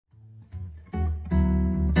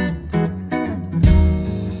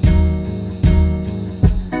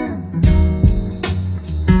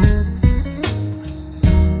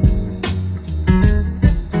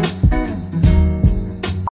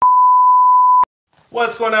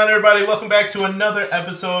What's going on, everybody? Welcome back to another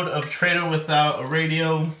episode of Trader Without a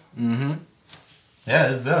Radio. Mm-hmm. Yeah,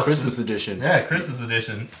 this is us. Christmas edition. Yeah, Christmas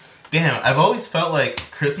edition. Damn, I've always felt like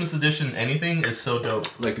Christmas edition anything is so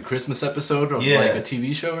dope. Like the Christmas episode of like a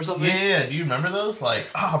TV show or something? Yeah. Do you remember those? Like,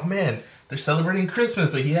 oh man, they're celebrating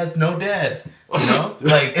Christmas, but he has no dad. You know?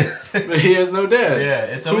 Like, but he has no dad. Yeah,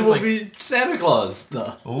 it's always Who will be Santa Claus?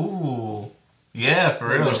 Ooh. Yeah, for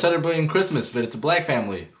real. They're celebrating Christmas, but it's a black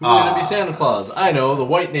family. Who's going to be Santa Claus? I know, the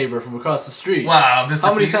white neighbor from across the street. Wow.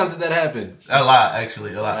 How many times did that happen? A lot,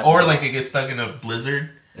 actually. A lot. Or like it gets stuck in a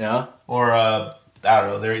blizzard. Yeah. Or, I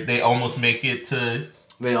don't know, they almost make it to...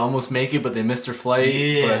 They almost make it, but they miss their flight.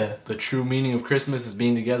 Yeah. But the true meaning of Christmas is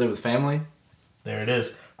being together with family. There it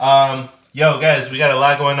is. Yo, guys, we got a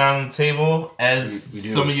lot going on the table. As we do.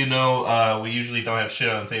 Some of you know, we usually don't have shit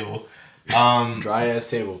on the table. Dry ass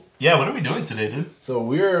table. Yeah, what are we doing today, dude? So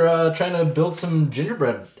we're trying to build some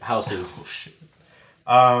gingerbread houses. Oh, shit.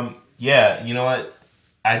 Yeah, you know what?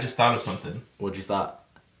 I just thought of something. What'd you thought?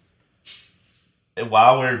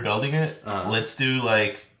 While we're building it, let's do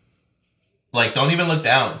like don't even look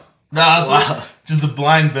down. Nah, just a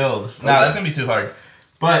blind build. Nah, that's gonna be too hard.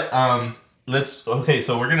 But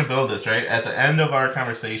so we're gonna build this, right? At the end of our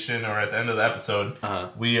conversation or at the end of the episode,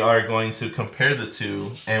 we are going to compare the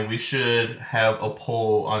two, and we should have a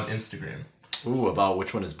poll on Instagram. Ooh, about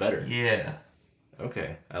which one is better. Yeah.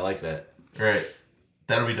 Okay, I like that. Right.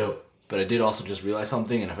 That'll be dope. But I did also just realize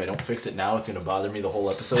something, and if I don't fix it now, it's gonna bother me the whole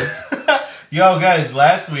episode. Yo, guys,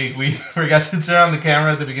 last week we forgot to turn on the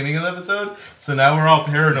camera at the beginning of the episode, so now we're all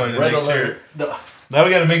paranoid to make sure. No. Now we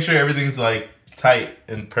gotta make sure everything's like tight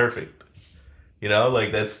and perfect. You know,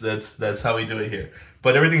 like that's how we do it here.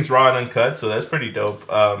 But everything's raw and uncut, so that's pretty dope.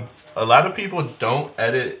 A lot of people don't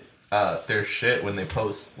edit their shit when they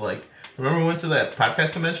post. Like, remember we went to that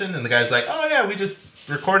podcast convention and the guy's like, "Oh yeah, we just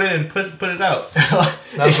record it and put it out."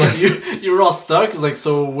 Like, you were all stuck. It's like,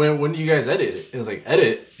 so when do you guys edit it? It was like,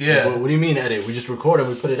 edit? Yeah. What do you mean edit? We just record and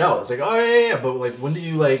we put it out. It's like, oh yeah, but like, when do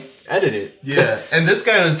you like edit it? Yeah. And this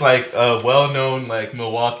guy was like a well-known like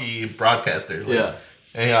Milwaukee broadcaster. Like, yeah.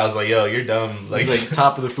 And I was like, yo, you're dumb. Like, he's like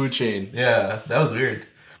top of the food chain. Yeah, that was weird.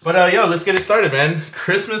 But yo, let's get it started, man.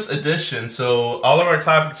 Christmas edition. So all of our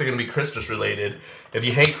topics are gonna be Christmas related. If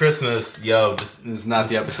you hate Christmas, yo, this is not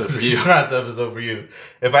the episode for you. This is not the episode for you.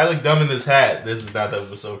 If I look dumb in this hat, this is not the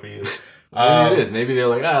episode for you. Maybe it is. Maybe they're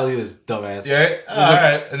like, look at this dumbass. Yeah. All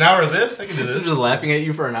right. An hour of this, I can do this. They're just laughing at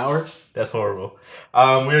you for an hour. That's horrible.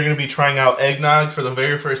 We're gonna be trying out eggnog for the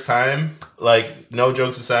very first time. Like, no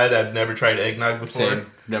jokes aside, I've never tried eggnog before.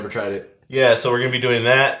 Same. Never tried it. Yeah, so we're gonna be doing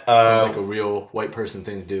that. Sounds like a real white person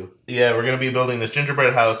thing to do. Yeah, we're gonna be building this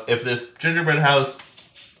gingerbread house. If this gingerbread house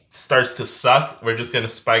starts to suck, we're just gonna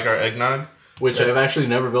spike our eggnog. Which I've actually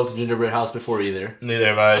never built a gingerbread house before either. Neither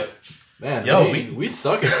have I. Man, yo, we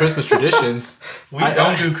suck at Christmas traditions. We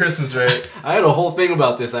don't do Christmas right. I had a whole thing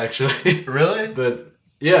about this actually. Really? But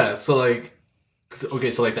yeah, so like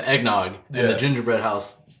the eggnog and the gingerbread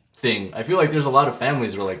house thing. I feel like there's a lot of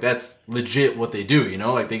families where like that's legit what they do. You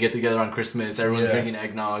know, like they get together on Christmas, everyone's drinking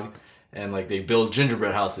eggnog, and like they build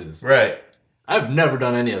gingerbread houses. Right. I've never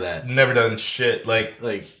done any of that. Never done shit. Like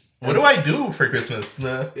what do I do for Christmas?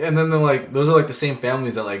 Nah. And then they're like, those are like the same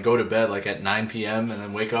families that like go to bed like at 9 p.m. and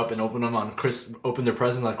then wake up and open their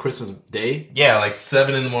presents on Christmas Day. Yeah, like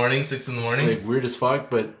 7 in the morning, 6 in the morning. Like weird as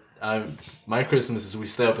fuck, but my Christmas is we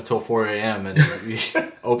stay up until 4 a.m. and we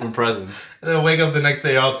open presents. And then wake up the next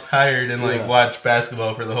day all tired and like watch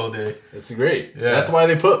basketball for the whole day. It's great. Yeah. That's why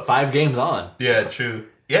they put 5 games on. Yeah, true.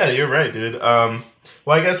 Yeah, you're right, dude.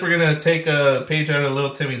 Well, I guess we're gonna take a page out of Little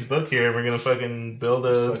Timmy's book here, and we're gonna fucking build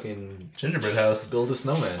a gingerbread house. Build a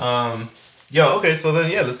snowman. Okay, so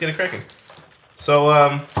then, let's get it cracking. So,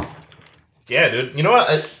 yeah, dude. You know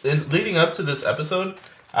what? Leading up to this episode,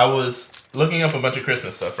 I was looking up a bunch of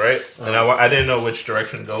Christmas stuff, right? And I didn't know which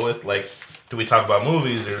direction to go with. Like, do we talk about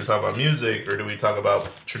movies, or do we talk about music, or do we talk about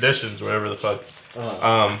traditions, or whatever the fuck?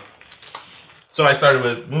 So I started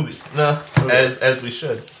with movies. As we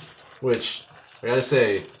should. Which, I gotta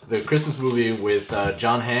say, the Christmas movie with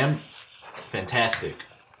John Hamm, fantastic.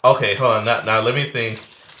 Okay, hold on. Now let me think.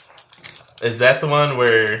 Is that the one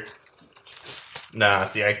where... Nah,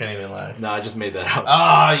 see, I can't even lie. Nah, I just made that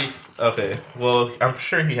up. Okay. Well, I'm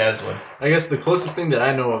sure he has one. I guess the closest thing that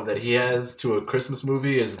I know of that he has to a Christmas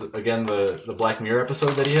movie is, again, the Black Mirror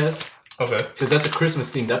episode that he has. Okay. Because that's a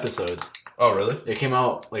Christmas-themed episode. Oh, really? It came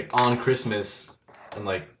out, like, on Christmas, and,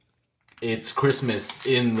 like, it's Christmas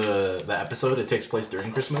in the episode. It takes place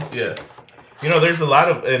during Christmas. Yeah. You know, there's a lot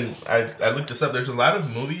of, and I looked this up, there's a lot of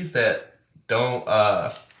movies that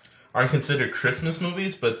aren't considered Christmas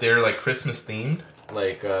movies, but they're, like, Christmas-themed.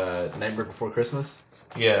 Like Nightmare Before Christmas?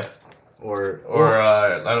 Yeah. Or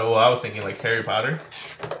I was thinking like Harry Potter.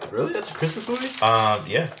 Really? That's a Christmas movie?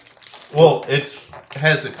 Yeah. Well, it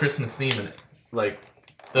has a Christmas theme in it. Like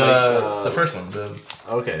the first one.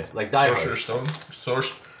 Okay, like Die Hard. Sorcerer's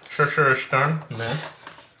Stone. Nice.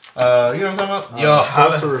 You know what I'm talking about? Yo,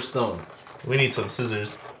 Sorcerer's Stone. We need some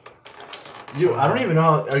scissors. Yo, I don't even know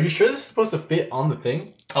how... Are you sure this is supposed to fit on the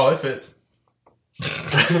thing? Oh, it fits.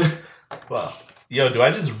 Wow. Yo, do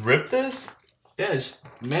I just rip this? Yeah, just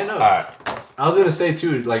man up. Alright. I was gonna say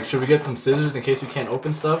too, like, should we get some scissors in case we can't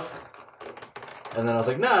open stuff? And then I was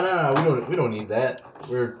like, no, we don't need that.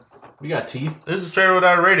 We got teeth. This is Trailer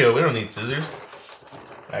Without a Radio. We don't need scissors.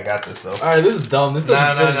 I got this though. Alright, this is dumb. This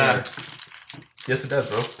doesn't fit in here. Yes, it does,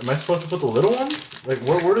 bro. Am I supposed to put the little ones? Like,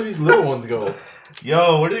 where do these little ones go?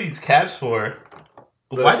 Yo, what are these caps for?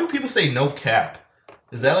 But why do people say no cap?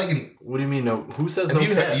 Is that like an... What do you mean no? Who says no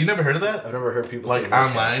cap? You never heard of that? I've never heard people say no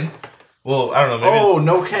online? Cap. Well, I don't know. Maybe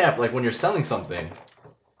no cap. Like when you're selling something.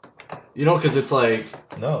 You know, because it's like...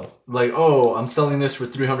 No. Like, oh, I'm selling this for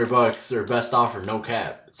 $300 or best offer, no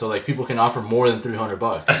cap. So, like, people can offer more than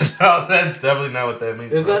 $300. No, that's definitely not what that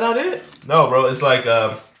means. Is that not it? No, bro. It's like,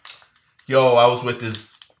 yo, I was with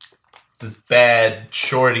this bad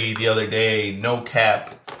shorty the other day, no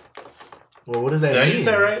cap. Well, what does that mean? Did I use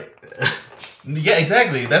that right? Yeah,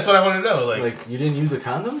 exactly. That's what I want to know. Like you didn't use a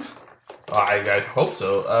condom? I hope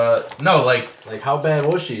so. No, like how bad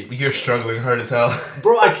was she? You're struggling hard as hell.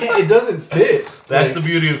 Bro, I can't. It doesn't fit. That's the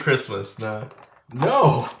beauty of Christmas. No.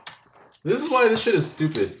 This is why this shit is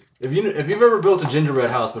stupid. If you've ever built a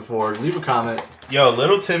gingerbread house before, leave a comment. Yo,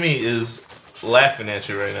 little Timmy is laughing at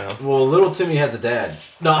you right now. Well, little Timmy has a dad.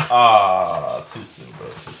 No. Too soon, bro.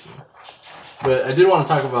 Too soon. But I did want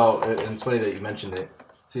to talk about, and it's funny that you mentioned it.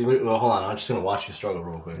 See, well, hold on. I'm just gonna watch you struggle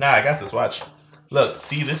real quick. Nah, I got this. Watch. Look,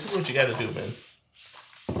 see, this is what you got to do, man.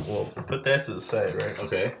 Well, put that to the side, right?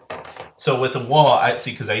 Okay. So with the wall, I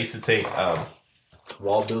see because I used to take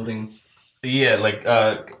wall building. Yeah, like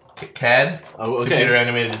CAD. Oh, okay. Computer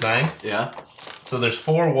animated design. Yeah. So there's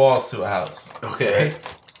 4 walls to a house. Okay.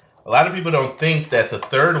 Right? A lot of people don't think that the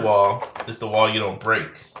third wall is the wall you don't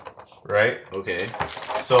break, right? Okay.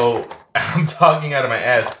 So I'm talking out of my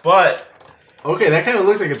ass, but okay, that kind of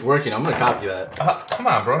looks like it's working. I'm gonna copy that. Come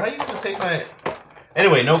on, bro. How you gonna take my?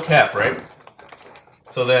 Anyway, no cap, right?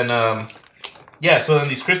 So then, So then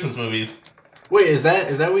these Christmas movies. Wait, is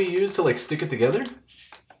that what you use to like stick it together?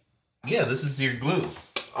 Yeah, this is your glue.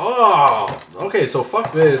 Oh, okay. So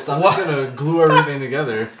fuck this. I'm just gonna glue everything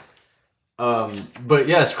together. But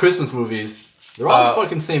yes, Christmas movies. They're all the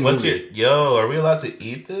fucking same movie. Yo, are we allowed to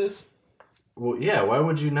eat this? Well, yeah. Why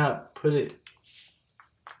would you not put it?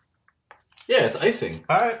 Yeah, it's icing.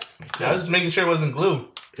 All right. I was just making sure it wasn't glue.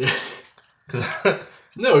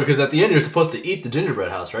 No, because at the end you're supposed to eat the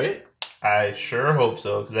gingerbread house, right? I sure hope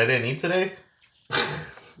so, because I didn't eat today.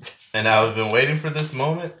 And I've been waiting for this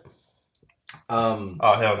moment. Oh,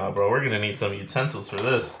 hell no, bro. We're going to need some utensils for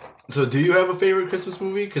this. So do you have a favorite Christmas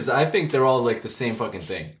movie? Because I think they're all like the same fucking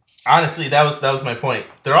thing. Honestly, that was my point.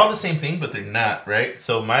 They're all the same thing, but they're not, right?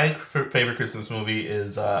 So my favorite Christmas movie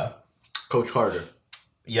is... Coach Carter.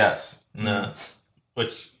 Yes. No.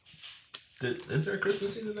 Which... Is there a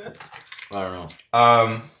Christmas scene in that? I don't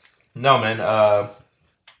know. No, man.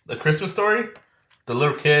 The Christmas Story? The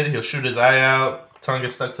little kid, he'll shoot his eye out, tongue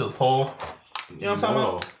gets stuck to the pole. You know what I'm talking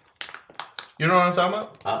about? You know what I'm talking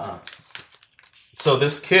about? So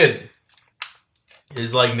this kid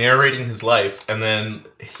is like narrating his life, and then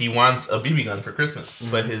he wants a BB gun for Christmas.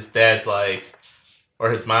 Mm-hmm. But his dad's like,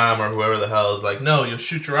 or his mom, or whoever the hell is like, no, you'll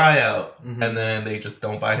shoot your eye out. Mm-hmm. And then they just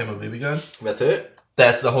don't buy him a BB gun. That's it?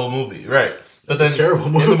 That's the whole movie, right? But then terrible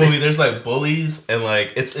movie. In the movie, there's like bullies, and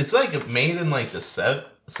like it's like made in like the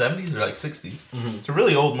 70s or like 60s. Mm-hmm. It's a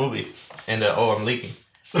really old movie, and I'm leaking.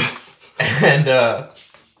 And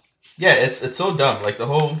yeah, it's so dumb. Like the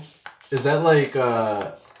whole. Is that like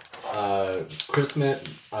Christmas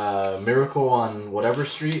Miracle on whatever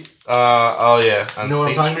street? Oh yeah, on you know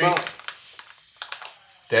State what I'm talking Street? about?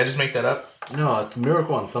 Did I just make that up? No, it's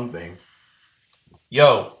Miracle on something.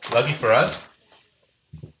 Yo, lucky for us.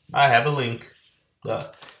 I have a link.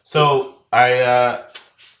 So I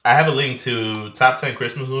have a link to top 10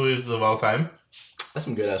 Christmas movies of all time. That's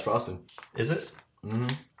some good ass frosting. Is it? Mm-hmm.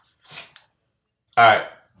 All right,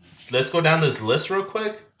 let's go down this list real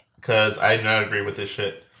quick because I do not agree with this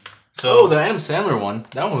shit. So the Adam Sandler one.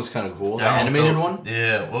 That one was kind of cool. The animated one.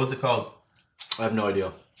 Yeah. What was it called? I have no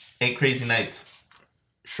idea. 8 Crazy Nights.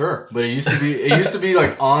 Sure, but it used to be. It used to be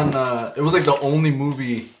like on. It was like the only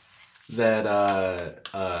movie that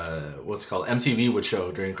what's it called? MTV would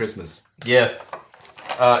show during Christmas. Yeah.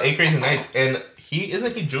 Eight Crazy Nights, and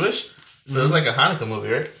isn't he Jewish? So it's like a Hanukkah movie,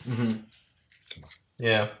 right? Mm-hmm.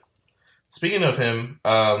 Yeah. Speaking of him,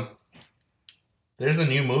 there's a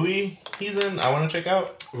new movie he's in. I want to check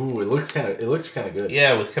out. Ooh, it looks kind of good.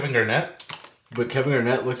 Yeah, with Kevin Garnett. But Kevin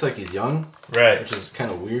Garnett looks like he's young, right? Which is kind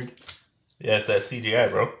of weird. Yeah, it's that CGI,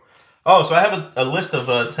 bro. Oh, so I have a list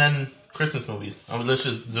of 10 Christmas movies. Let's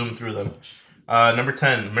just zoom through them. Number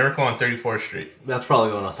 10, Miracle on 34th Street. That's probably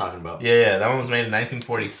the one I was talking about. Yeah, that one was made in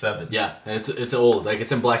 1947. Yeah, it's old. Like,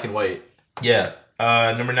 it's in black and white. Yeah.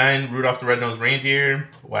 Number 9, Rudolph the Red-Nosed Reindeer.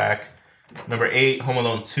 Whack. Number 8, Home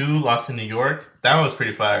Alone 2, Lost in New York. That one was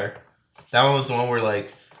pretty fire. That one was the one where,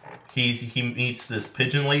 like, he meets this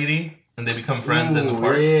pigeon lady, and they become friends in the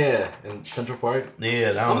park. Yeah, in Central Park.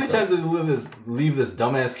 Yeah, that How many times did they leave this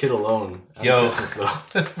dumbass kid alone at Christmas, though?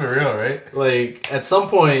 That's for real, right? Like, at some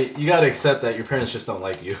point, you gotta accept that your parents just don't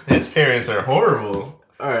like you. His parents are horrible.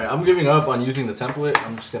 Alright, I'm giving up on using the template.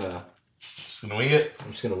 I'm just gonna wing it?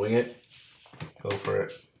 I'm just gonna wing it. Go for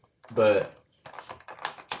it. But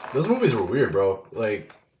those movies were weird, bro.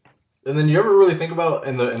 Like, and then you ever really think about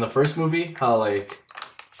in the first movie how, like,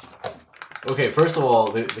 okay, first of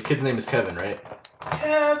all, the kid's name is Kevin, right?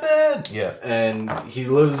 Kevin! Yeah. And he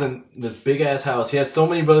lives in this big-ass house. He has so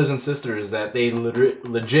many brothers and sisters that they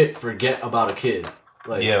legit forget about a kid.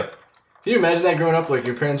 Like, yeah. Can you imagine that growing up? Like,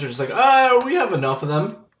 your parents are just like, we have enough of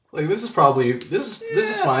them. Like, this is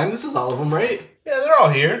fine. This is all of them, right? Yeah, they're all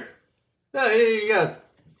here. Yeah,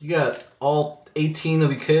 you got all 18 of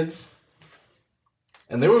the kids.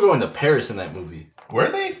 And they were going to Paris in that movie. Were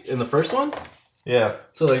they? In the first one? Yeah.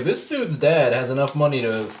 So, like, this dude's dad has enough money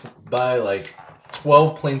to buy, like,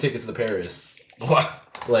 12 plane tickets to Paris. What?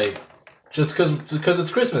 Like, just because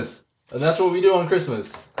it's Christmas. And that's what we do on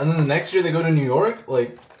Christmas. And then the next year they go to New York?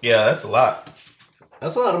 Like... Yeah, that's a lot.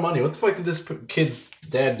 That's a lot of money. What the fuck did this kid's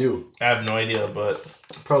dad do? I have no idea, but...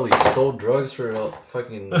 Probably sold drugs for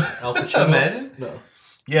fucking Al Pacino. Imagine? No.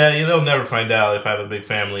 Yeah, you'll never find out if I have a big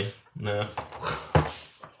family. No.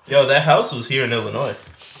 Yo, that house was here in Illinois.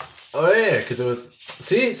 Oh, yeah, because it was...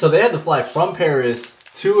 See? So they had to fly from Paris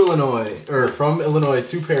to Illinois, or from Illinois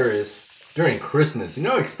to Paris during Christmas. You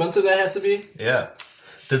know how expensive that has to be? Yeah.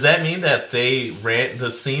 Does that mean that they ran...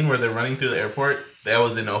 The scene where they're running through the airport, that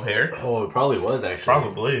was in O'Hare? Oh, it probably was, actually.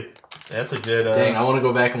 Probably. That's a good... Dang, I want to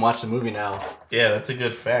go back and watch the movie now. Yeah, that's a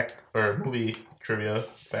good fact. Or movie trivia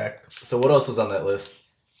fact. So what else was on that list?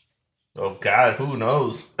 Oh, God, who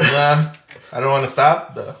knows? I don't want to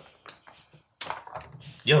stop, though.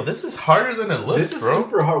 Yo, this is harder than it looks, This is bro.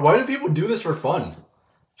 super hard. Why do people do this for fun?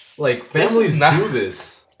 Like, families do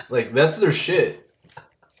this. Like, that's their shit.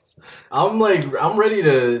 I'm ready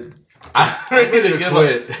to... I'm ready to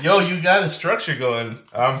quit. Yo, you got a structure going.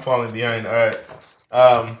 I'm falling behind. All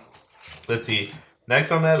right. Let's see.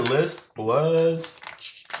 Next on that list was...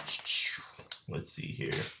 Let's see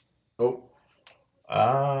here. Oh.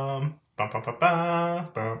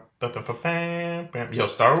 Yo,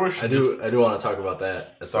 Star Wars. I do want to talk about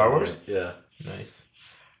that. Star Wars. Yeah. Nice.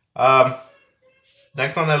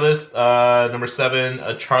 Next on that list, number 7,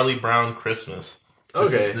 A Charlie Brown Christmas.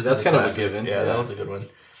 Okay, that's kind of a given. Yeah, that was a good one.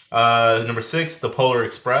 Number 6, The Polar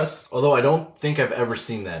Express. Although I don't think I've ever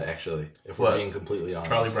seen that, actually. If we're being completely honest.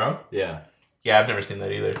 Charlie Brown? Yeah. Yeah, I've never seen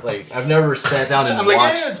that either. Like, I've never sat down and I'm watched...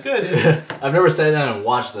 like, yeah, it's good. I've never sat down and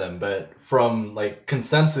watched them, but from, like,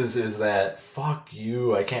 consensus is that, fuck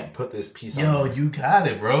you, I can't put this piece on. Yo, you got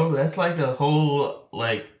it, bro. That's like a whole,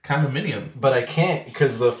 like, condominium. But I can't,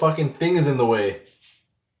 because the fucking thing is in the way.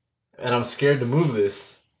 And I'm scared to move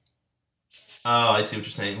this. Oh, I see what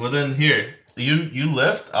you're saying. Well, then, here. You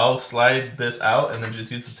lift, I'll slide this out, and then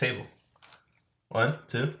just use the table. 1,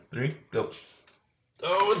 2, 3, go.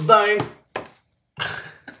 Oh, it's dying.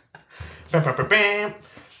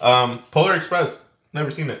 Polar Express.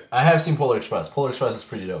 Never seen it. I have seen Polar Express. Polar Express is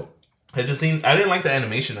pretty dope. I didn't like the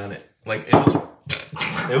animation on it. Like,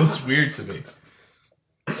 it was weird to me.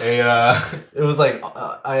 It was like,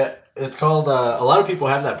 it's called, a lot of people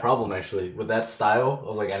have that problem, actually, with that style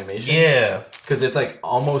of, like, animation. Yeah. Because it's, like,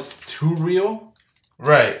 almost too real.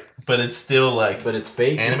 Right. But it's still, like... But it's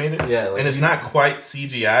fake. Animated? Yeah. Like, and it's not quite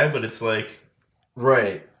CGI, but it's, like...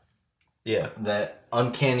 Right. Yeah. That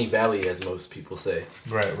uncanny valley, as most people say.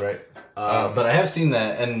 Right. But I have seen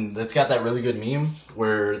that, and it's got that really good meme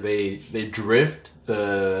where they drift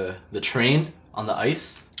the train on the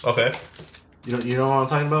ice. Okay. You know what I'm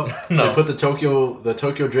talking about? No. They put the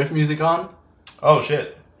Tokyo Drift music on. Oh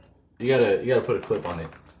shit. You gotta put a clip on it.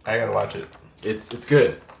 I gotta watch it. It's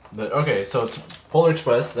good. But okay, so it's Polar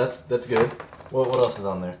Express. That's good. What else is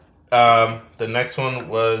on there? The next one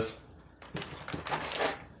was.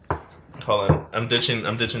 Hold on, I'm ditching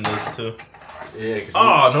this too. Yeah.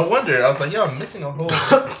 Oh, no wonder. I was like, yo, I'm missing a whole.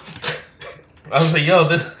 I was like, yo,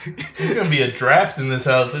 there's gonna be a draft in this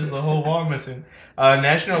house. There's the whole wall missing.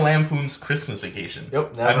 National Lampoon's Christmas Vacation.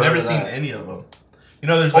 Yep. I've never seen any of them. You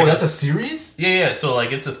know, there's like that's a series. Yeah. So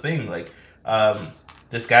like, it's a thing. Like,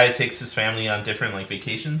 this guy takes his family on different like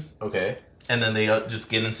vacations. Okay. And then they just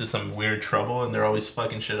get into some weird trouble, and they're always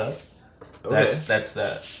fucking shit up. Okay. That's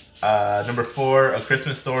that. Number 4, A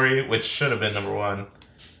Christmas Story, which should have been number 1.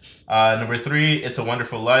 Number 3, It's a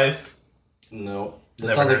Wonderful Life. No.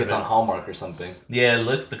 That sounds like it's on Hallmark or something. Yeah, it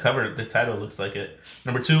looks, the title looks like it.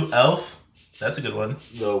 Number 2, Elf. That's a good one.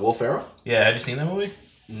 The Will Ferrell? Yeah, have you seen that movie?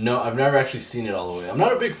 No, I've never actually seen it all the way. I'm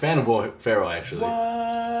not a big fan of Will Ferrell, actually.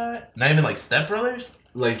 What? Not even like Step Brothers?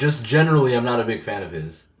 Like, just generally, I'm not a big fan of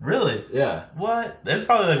his. Really? Yeah. What? That's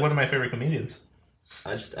probably like one of my favorite comedians.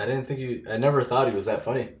 I didn't think I never thought he was that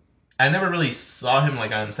funny. I never really saw him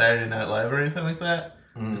like on Saturday Night Live or anything like that.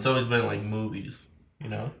 It's always been like movies, you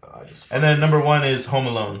know? And then number 1 is Home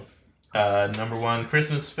Alone. Number 1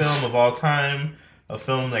 Christmas film of all time. A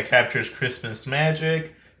film that captures Christmas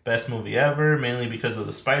magic. Best movie ever, mainly because of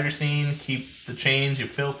the spider scene. Keep the change, you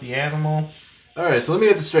filthy animal. Alright, so let me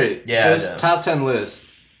get this straight. Yeah. This top 10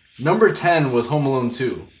 list, number 10 was Home Alone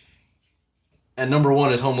 2. And number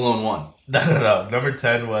 1 is Home Alone 1. No. Number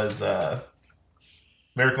 10 was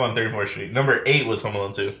Miracle on 34th Street. Number 8 was Home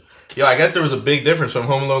Alone 2. Yo, I guess there was a big difference from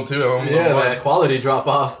Home Alone 2 and Home Alone 1. Yeah, that quality drop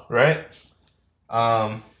off. Right?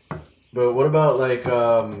 But what about like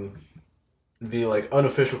the like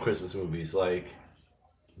unofficial Christmas movies like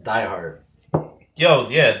Die Hard? Yo,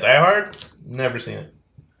 yeah, Die Hard? Never seen it.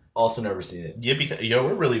 Also never seen it. Yeah,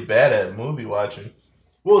 we're really bad at movie watching.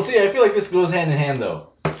 Well, see, I feel like this goes hand in hand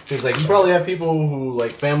though. Because like you probably have people who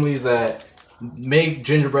like families that make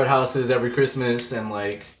gingerbread houses every Christmas and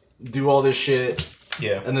like do all this shit.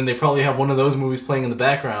 Yeah. And then they probably have one of those movies playing in the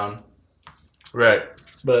background. Right.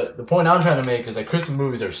 But the point I'm trying to make is that Christmas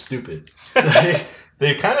movies are stupid.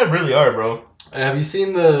 They kind of really are, bro. Have you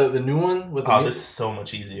seen the new one with? This is so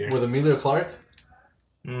much easier. With Emilia Clarke.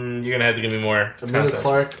 You're gonna have to give me more. Emilia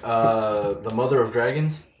Clarke, the Mother of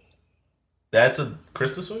Dragons. That's a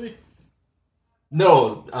Christmas movie?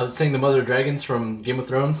 No, I was saying the Mother of Dragons from Game of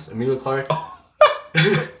Thrones. Emilia Clarke.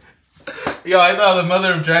 Yo, I thought the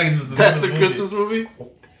Mother of Dragons is the That's the Christmas movie?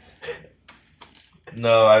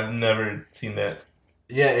 No, I've never seen that.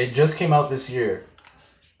 Yeah, it just came out this year.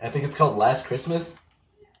 I think it's called Last Christmas.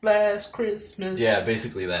 Last Christmas. Yeah,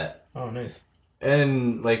 basically that. Oh, nice.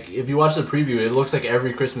 And like, if you watch the preview, it looks like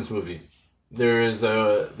every Christmas movie. There's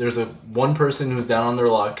a one person who's down on their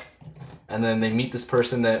luck, and then they meet this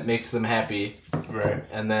person that makes them happy, right?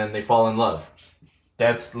 And then they fall in love.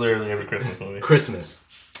 That's literally every Christmas movie. Christmas.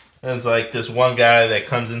 And it's like this one guy that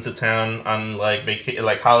comes into town on like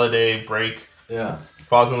holiday break. Yeah.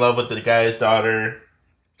 Falls in love with the guy's daughter.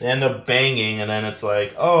 They end up banging, and then it's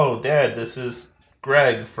like, oh, Dad, this is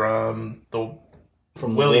Greg from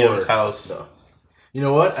Williams' house. So, you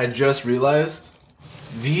know what? I just realized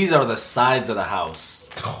these are the sides of the house.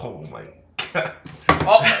 Oh my god!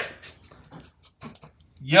 Oh.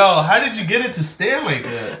 Yo, how did you get it to stand like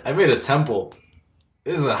that? I made a temple.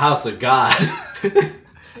 This is a house of God.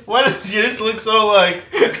 Why does yours look so like?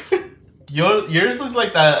 Yours looks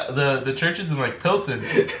like the churches in like Pilsen.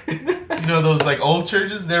 You know those like old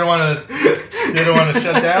churches. They don't want to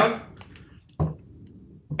shut down.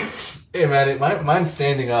 Hey man, mine's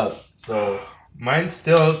standing up. So mine's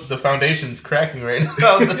still, the foundation's cracking right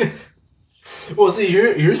now. Well, see,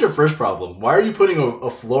 here's your first problem. Why are you putting a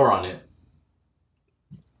floor on it?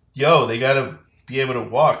 Yo, they gotta be able to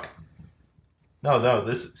walk. No,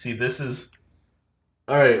 this is.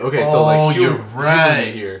 All right, okay, so like you're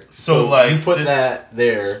right here. So like you put that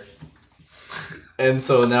there, and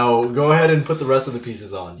so now go ahead and put the rest of the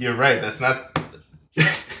pieces on. You're right. That's not.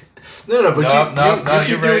 No, but no,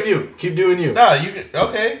 keep doing you. Keep doing you. No,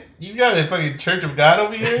 okay. You got a fucking Church of God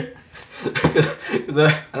over here.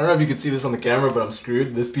 I don't know if you can see this on the camera, but I'm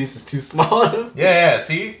screwed. This piece is too small. Yeah.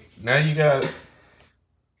 See, now you got.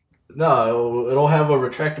 No, it'll have a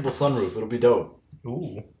retractable sunroof. It'll be dope.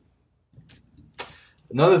 Ooh.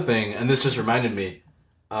 Another thing, and this just reminded me,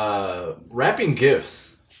 wrapping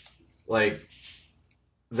gifts, like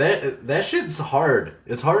that shit's hard.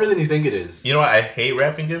 It's harder than you think it is. You know what? I hate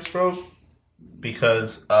wrapping gifts, bro,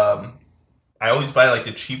 because I always buy like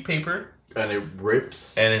the cheap paper. And it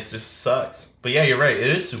rips. And it just sucks. But yeah, you're right.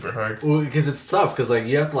 It is super hard. Well, because it's tough. Because like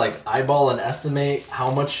you have to like eyeball and estimate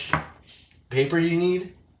how much paper you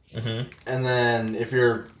need. Mm-hmm. And then if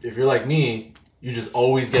you're like me, you just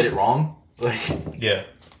always get it wrong. Like yeah.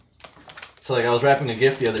 So like I was wrapping a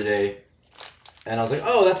gift the other day, and I was like,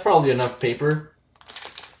 oh, that's probably enough paper.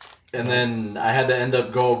 And then I had to end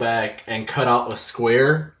up go back and cut out a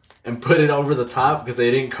square and put it over the top because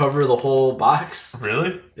they didn't cover the whole box.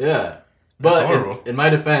 Really? Yeah. But in my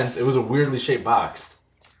defense, it was a weirdly shaped box.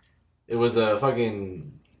 It was a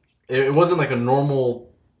fucking... It wasn't like a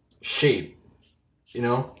normal shape. You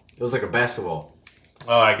know? It was like a basketball.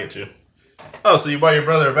 Oh, I get you. Oh, so you bought your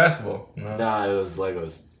brother a basketball? No. Nah, it was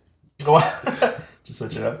Legos. Just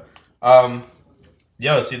switch it up.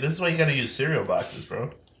 Yo, see, this is why you gotta use cereal boxes,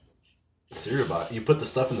 bro. Cereal box? You put the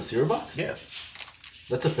stuff in the cereal box? Yeah.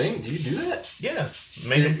 That's a thing? Do you do that? Yeah.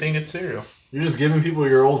 Make them think it's cereal. You're just giving people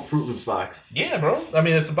your old Fruit Loops box. Yeah, bro. I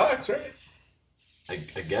mean, it's a box, right?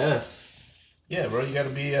 I guess. Yeah, bro. You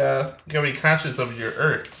gotta be conscious of your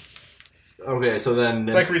earth. Okay, so then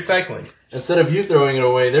it's like recycling. Instead of you throwing it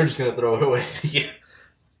away, they're just gonna throw it away. Yeah.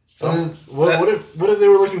 So what if they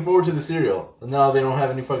were looking forward to the cereal and now they don't have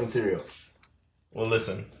any fucking cereal? Well,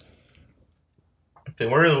 listen. If they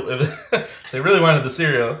really wanted the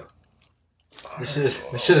cereal, they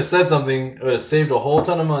should have said something. It would have saved a whole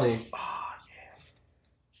ton of money. Oh yes.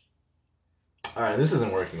 All right, this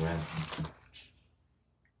isn't working, man.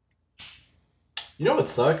 You know what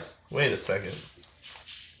sucks? Wait a second.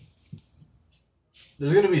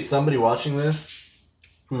 There's gonna be somebody watching this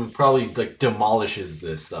who probably like demolishes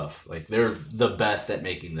this stuff. Like they're the best at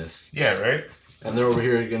making this. Yeah, right. And they're over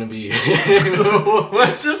here gonna be.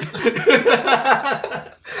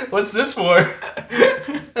 What's this for?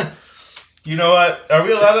 You know what? Are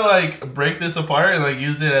we allowed to like break this apart and like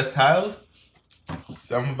use it as tiles?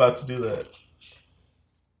 So I'm about to do that.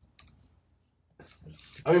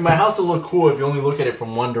 I mean, my house will look cool if you only look at it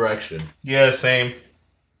from one direction. Yeah, same.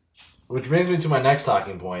 Which brings me to my next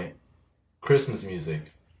talking point: Christmas music.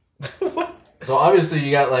 What? So obviously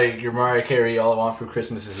you got like your Mariah Carey, "All I Want for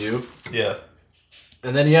Christmas Is You." Yeah.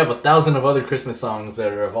 And then you have 1,000 of other Christmas songs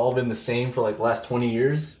that have all been the same for like the last 20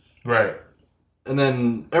 years. Right. And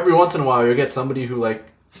then every once in a while you'll get somebody who like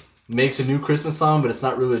makes a new Christmas song, but it's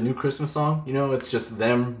not really a new Christmas song. You know, it's just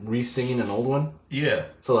them re-singing an old one. Yeah.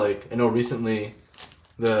 So like, I know recently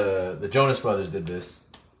the Jonas Brothers did this.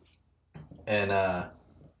 And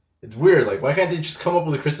it's weird. Like, why can't they just come up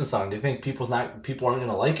with a Christmas song? Do you think people aren't going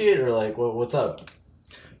to like it? Or like, what's up?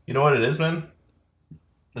 You know what it is, man?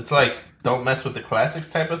 It's like, don't mess with the classics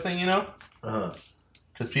type of thing, you know? Uh-huh.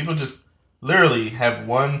 Because people just literally have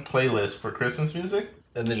one playlist for Christmas music.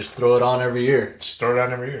 And they just throw it on every year. Just throw it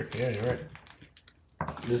on every year. Yeah, you're right.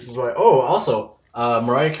 This is why... Oh, also,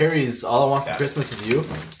 Mariah Carey's All I Want for Christmas Is You.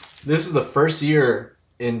 This is the first year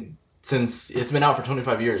since it's been out for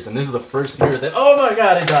 25 years. And this is the first year that... Oh my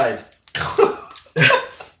god, it died.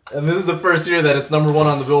 And this is the first year that it's number one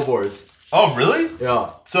on the billboards. Oh, really?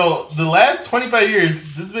 Yeah. So, the last 25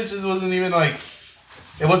 years, this bitch just wasn't even like...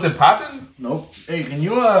 It wasn't popping? Nope. Hey, can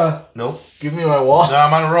you, Nope. give me my wall? No,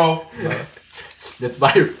 I'm on a roll. No. It's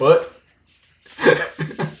by your foot.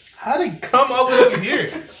 How did it come all the way over here?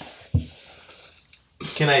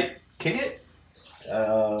 Can I kick it?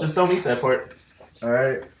 Just don't eat that part.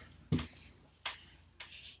 Alright.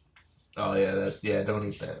 Oh, yeah,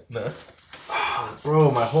 don't eat that. No.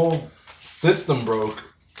 Bro, my whole system broke.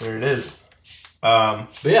 There it is. But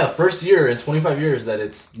yeah, first year in 25 years that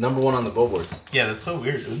it's number one on the billboards. Yeah, that's so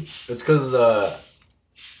weird, dude. It's because,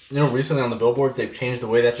 recently on the billboards they've changed the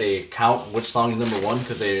way that they count which song is number one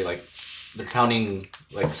because they're counting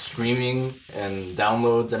like streaming and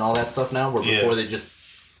downloads and all that stuff now. Where before they just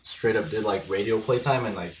straight up did like radio playtime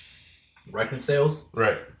and like record sales.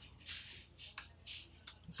 Right.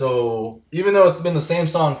 So even though it's been the same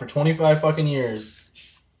song for 25 fucking years,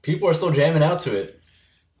 people are still jamming out to it.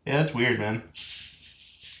 Yeah, that's weird, man.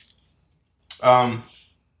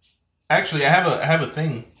 Actually, I have a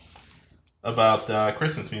thing about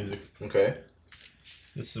Christmas music. Okay.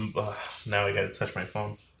 This is now I gotta touch my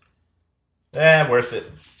phone. Worth it.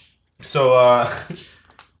 So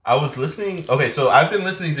I was listening. Okay, so I've been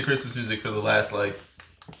listening to Christmas music for the last like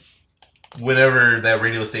whenever that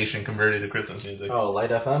radio station converted to Christmas music. Oh, Light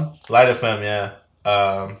FM. Light FM, yeah.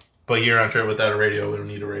 But here on Trip Without a Radio, we don't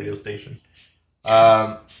need a radio station.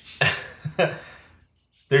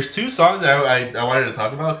 There's two songs that I wanted to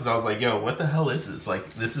talk about because I was like, yo, what the hell is this?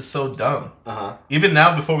 Like, this is so dumb. Uh-huh. Even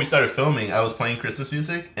now, before we started filming, I was playing Christmas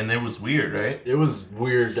music, and it was weird, right? It was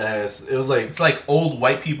weird as... It was like... It's like old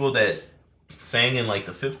white people that sang in, like,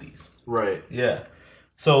 the 50s. Right. Yeah.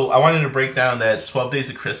 So, I wanted to break down that 12 Days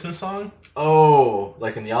of Christmas song. Oh,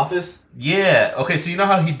 like in The Office? Yeah. Okay, so you know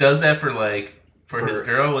how he does that for his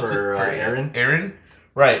girl? What's for Erin? Erin?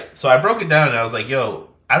 Right. So, I broke it down, and I was like,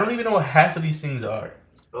 yo, I don't even know what half of these things are.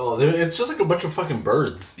 Oh, it's just like a bunch of fucking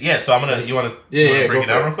birds. Yeah, so you want to break it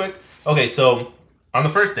down real quick? Okay, so On the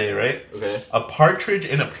first day, right? Okay. A partridge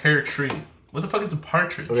in a pear tree. What the fuck is a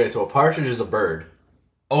partridge? Okay, so a partridge is a bird.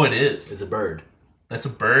 Oh, it is. It's a bird. That's a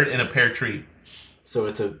bird in a pear tree. So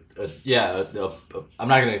it's I'm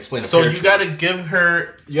not gonna explain. So you gotta give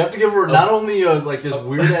her. You have to give her not only like this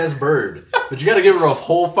weird ass bird, but you gotta give her a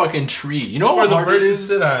whole fucking tree. You know what the bird to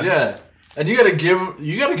sit on. Yeah, and you gotta give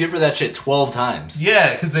her that shit 12 times.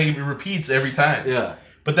 Yeah, because it repeats every time. Yeah.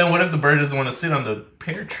 But then what if the bird doesn't want to sit on the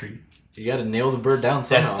pear tree? You gotta nail the bird down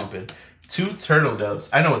somehow. That's stupid. 2 turtle doves.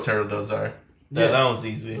 I know what turtle doves are. That one's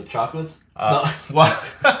easy. The chocolates? No. What?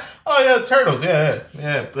 Oh yeah, turtles. Yeah.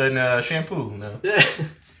 But shampoo. No.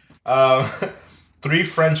 Yeah. 3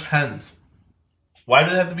 French hens. Why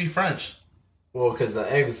do they have to be French? Well, because the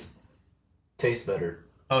eggs taste better.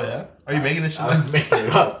 Oh yeah. Are you making this shit? I'm making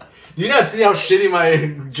it up. Do you not see how shitty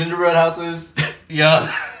my gingerbread house is?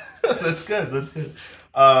 Yeah. That's good.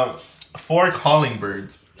 4 calling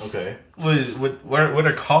birds. Okay. What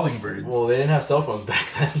are calling birds? Well, they didn't have cell phones back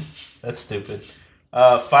then. That's stupid.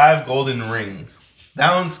 5 golden rings.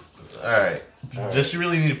 That one's alright. Does she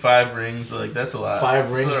really need 5 rings? Like that's a lot.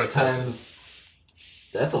 5 rings times.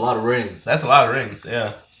 That's a lot of rings. That's a lot of rings.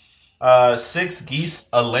 Yeah. 6 geese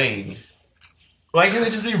a laying. Why can't they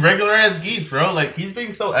just be regular ass geese, bro? Like he's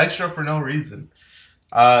being so extra for no reason.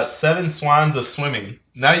 7 swans a swimming.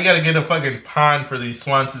 Now you gotta get a fucking pond for these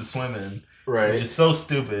swans to swim in. Right. Which is so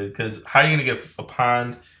stupid, because how are you going to get a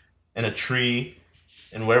pond and a tree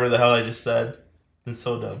and whatever the hell I just said? It's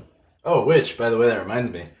so dumb. Oh, which, by the way, that reminds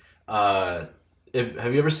me. Have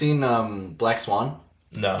you ever seen Black Swan?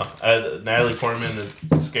 No. Natalie Portman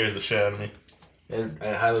scares the shit out of me.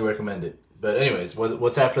 I highly recommend it. But anyways,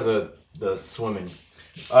 what's after the swimming?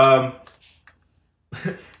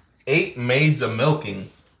 8 maids a milking.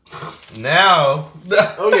 Now.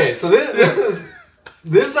 Okay, so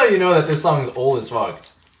this is how you know that this song is old as fuck.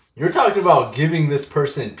 You're talking about giving this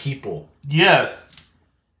person people. Yes.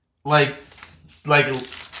 Like,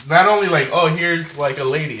 not only like, oh, here's like a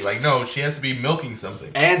lady. Like, no, she has to be milking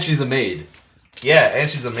something. And she's a maid. Yeah, and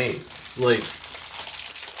she's a maid. Like,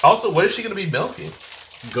 also, what is she gonna be milking?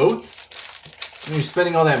 Goats? When you're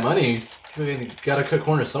spending all that money, you gotta cut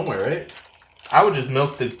corners somewhere, right? I would just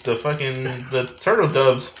milk the turtle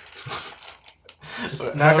doves.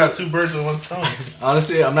 Just knock out 2 birds with 1 stone.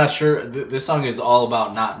 Honestly, I'm not sure. This song is all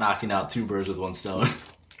about not knocking out 2 birds with 1 stone.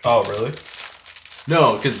 Oh, really?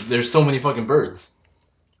 No, because there's so many fucking birds.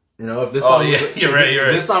 You know, if this song you're right.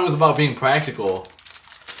 If this song was about being practical.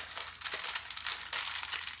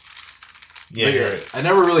 Yeah, you're right. I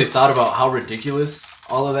never really thought about how ridiculous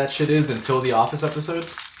all of that shit is until the Office episode.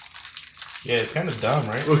 Yeah, it's kind of dumb,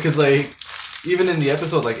 right? Well, because, like, even in the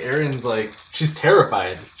episode, like, Erin's, like, she's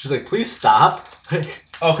terrified. She's like, please stop.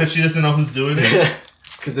 Oh, because she doesn't know who's doing it?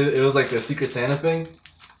 Because it was, like, the Secret Santa thing.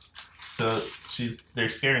 So, they're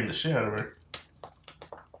scaring the shit out of her.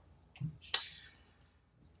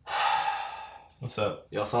 What's up?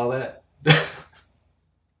 Y'all saw that?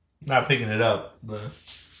 Not picking it up. But...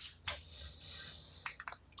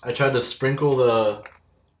 I tried to sprinkle the...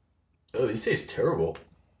 Oh, these taste terrible.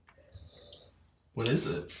 What is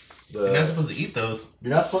it? You're not supposed to eat those.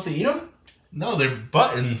 You're not supposed to eat them? No, they're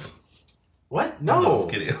buttons. What? No.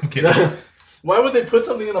 I'm kidding. Why would they put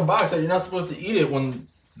something in a box that you're not supposed to eat it when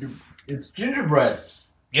it's gingerbread?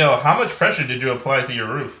 Yo, how much pressure did you apply to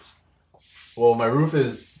your roof? Well, my roof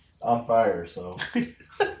is on fire, so...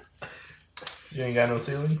 You ain't got no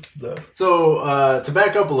ceilings? No. So, to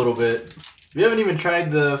back up a little bit, we haven't even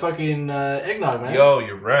tried the fucking eggnog, man. Yo,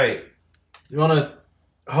 you're right. You wanna...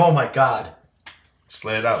 Oh my god. Just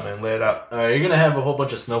lay it out, man. Lay it out. Alright, you're gonna have a whole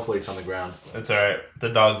bunch of snowflakes on the ground. It's alright. The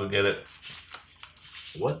dogs will get it.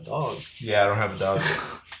 What dog? Yeah, I don't have a dog.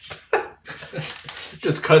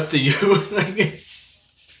 Just cuts to you.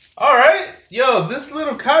 Alright. Yo, this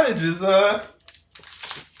little cottage is,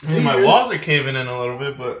 See, my walls are caving in a little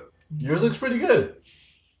bit, but... Yours looks pretty good.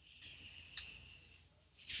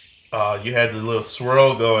 You had the little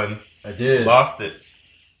swirl going. I did. Lost it.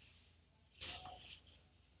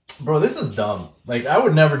 Bro, this is dumb. Like, I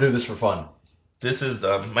would never do this for fun. This is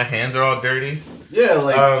dumb. My hands are all dirty. Yeah,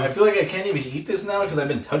 like, I feel like I can't even eat this now because I've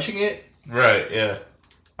been touching it. Right, yeah.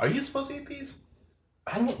 Are you supposed to eat these?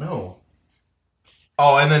 I don't know.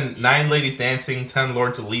 Oh, and then 9 ladies dancing, 10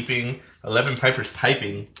 lords leaping, 11 pipers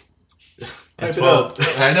piping, and 12...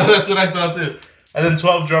 I know, that's what I thought too. And then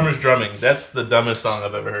 12 drummers drumming. That's the dumbest song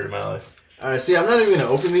I've ever heard in my life. Alright, see, I'm not even going to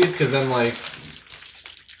open these because then, like,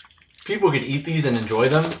 people could eat these and enjoy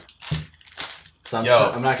them. So I'm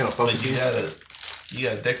not going to fuck with these. You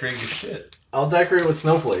gotta decorate your shit. I'll decorate with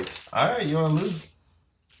snowflakes. Alright, you wanna lose?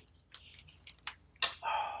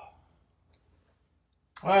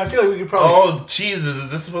 Well, I feel like we could probably. Oh Jesus!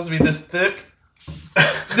 Is this supposed to be this thick?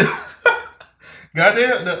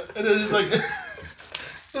 Goddamn! No, and then it's like this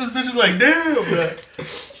bitch is like, damn, bro.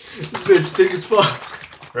 This bitch thick as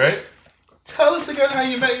fuck. Right? Tell us again how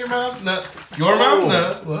you met your mom. No, your mom.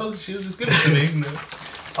 No, well, she was just giving it to me. No.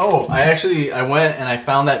 Oh, I went and I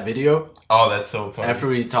found that video. Oh, that's so funny. After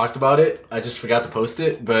we talked about it, I just forgot to post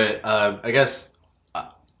it, but I guess.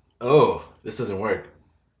 This doesn't work.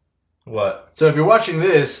 What? So if you're watching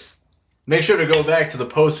this, make sure to go back to the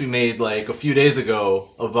post we made like a few days ago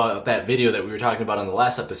about that video that we were talking about in the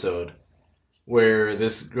last episode, where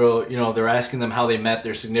this girl, they're asking them how they met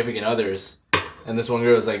their significant others, and this one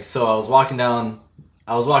girl was like, "So I was walking down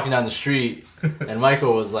the street, and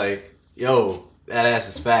Michael was like, yo, that ass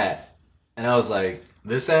is fat,' and I was like,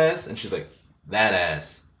 this ass?' And she's like, that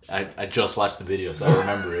ass. I just watched the video, so I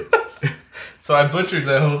remember it." So I butchered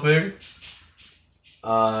that whole thing.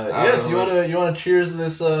 Yes, you wanna cheers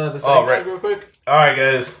this segment real quick? All right,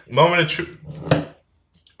 guys. Moment of truth.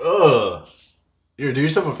 Here, do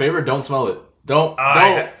yourself a favor. Don't smell it. Don't.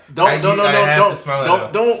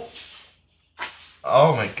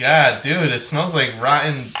 Oh my god, dude! It smells like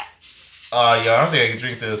rotten. Yo, I don't think I can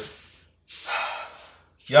drink this.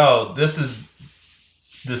 Yo, this is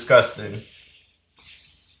disgusting.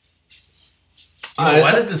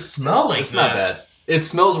 Why does it smell like that? It's not bad. It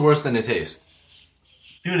smells worse than it tastes.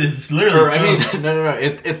 Dude, it's literally. No.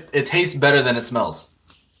 It tastes better than it smells.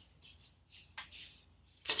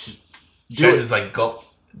 Just like go.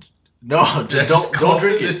 No, just don't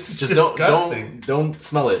drink it. Just don't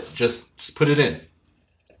smell it. Just put it in.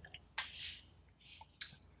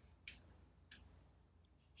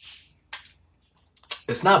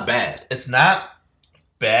 It's not bad. It's not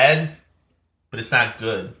bad, but it's not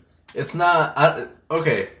good. It's not.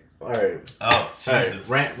 Okay. All right. Oh, Jesus.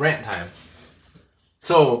 All right. Rant time.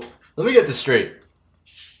 So, let me get this straight.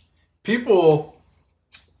 People,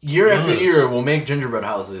 year after year, will make gingerbread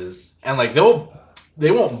houses, and like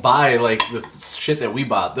they won't buy like the shit that we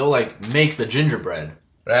bought. They'll like make the gingerbread.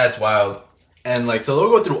 That's wild. And like, so they'll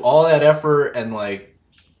go through all that effort and like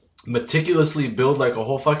meticulously build like a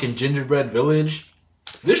whole fucking gingerbread village.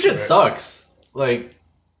 This shit sucks. Like,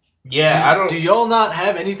 yeah, do y'all not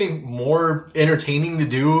have anything more entertaining to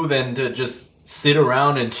do than to just sit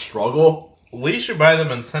around and struggle? We should buy the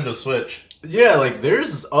Nintendo Switch. Yeah, like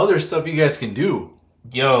there's other stuff you guys can do.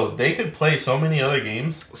 Yo, they could play so many other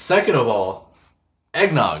games. Second of all,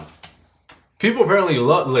 eggnog. People apparently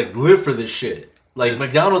live for this shit. Like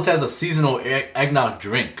McDonald's has a seasonal eggnog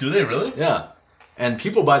drink. Do they really? Yeah, and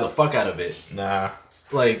people buy the fuck out of it. Nah.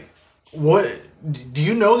 Like, what? Do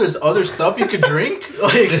you know there's other stuff you could drink?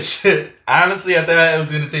 Like, shit. Honestly, I thought it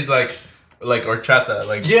was gonna taste like horchata.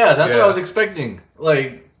 Like, yeah, that's what I was expecting.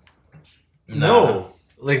 Like. No,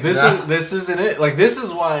 like this isn't it. Like this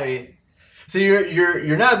is why. See,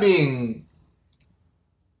 you're not being.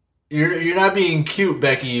 You're not being cute,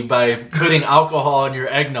 Becky, by putting alcohol in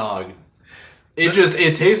your eggnog.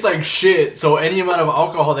 It tastes like shit. So any amount of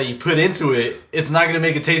alcohol that you put into it, it's not gonna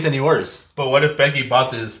make it taste any worse. But what if Becky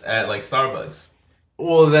bought this at like Starbucks?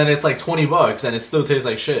 Well, then it's like $20 and it still tastes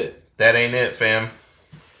like shit. That ain't it, fam.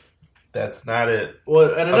 That's not it.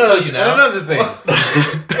 Well, and another thing. Go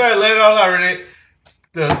ahead, let it all out, Renee.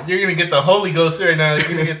 You're going to get the Holy Ghost right now. You're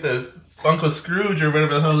going to get this Uncle Scrooge or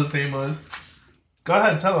whatever the hell his name was. Go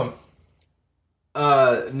ahead, tell him.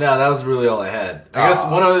 No, that was really all I had. I guess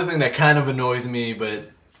one other thing that kind of annoys me,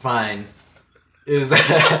 but fine, is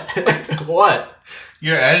that... What?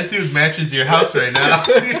 Your attitude matches your house right now.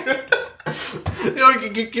 Give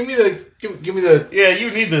me the... Yeah,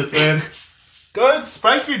 you need this, man. Go ahead,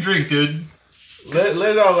 spike your drink, dude. Let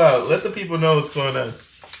it all out. Let the people know what's going on.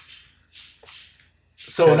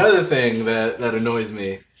 So another thing that annoys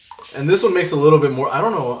me, and this one makes a little bit more... I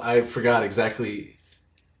don't know, I forgot exactly.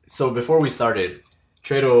 So before we started,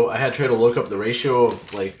 I had Trado look up the ratio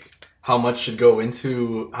of like how much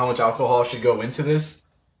alcohol should go into this.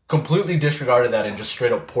 Completely disregarded that and just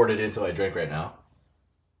straight up poured it into my drink right now.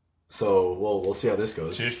 So we'll see how this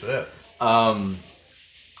goes. Cheers to that.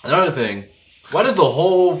 Another thing... Why does the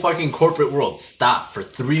whole fucking corporate world stop for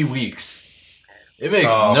 3 weeks? It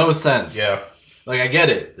makes no sense. Yeah. Like, I get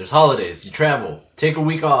it. There's holidays. You travel. Take a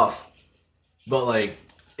week off. But, like,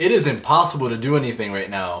 it is impossible to do anything right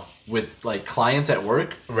now with, like, clients at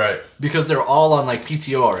work. Right. Because they're all on, like,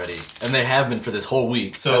 PTO already. And they have been for this whole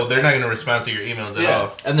week. So they're not going to respond to your emails at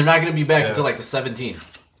all. And they're not going to be back until, like, the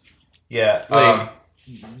 17th. Yeah. Like,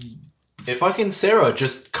 fucking Sarah,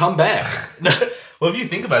 just come back. Well, if you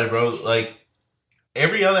think about it, bro, like,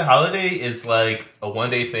 every other holiday is like a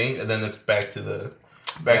one-day thing, and then it's back to the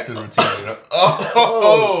routine. You know?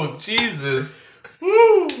 Oh, Jesus!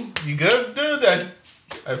 Woo! You good, dude?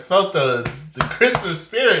 I felt the Christmas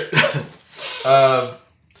spirit.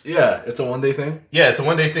 Yeah, it's a one-day thing? Yeah, it's a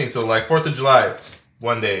one-day thing. So, like, 4th of July,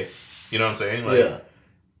 one day. You know what I'm saying? Like, yeah.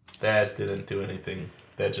 That didn't do anything.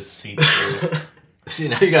 That just seeped through. See,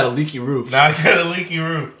 now you got a leaky roof. Now I got a leaky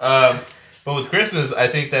roof. But with Christmas, I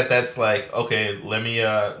think that's like, okay, let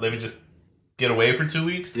me just get away for 2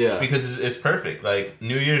 weeks. Yeah. Because it's perfect. Like,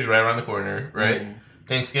 New Year's right around the corner, right? Mm.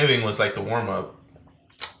 Thanksgiving was like the warm-up.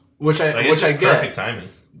 Which I get. Perfect timing.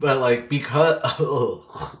 But, like, because...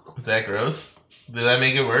 Was that gross? Did that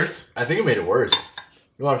make it worse? I think it made it worse.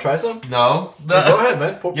 You want to try some? No. Yeah, go ahead,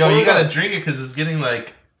 man. Yo, you gotta drink it because it's getting,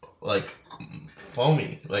 like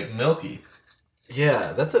foamy, like milky.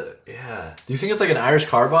 Yeah, yeah. Do you think it's like an Irish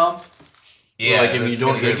car bomb? Yeah. Or like if you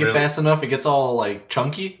don't drink it fast enough, it gets all like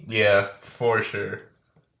chunky? Yeah, for sure.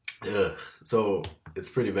 Ugh. So it's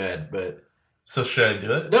pretty bad, but... So should I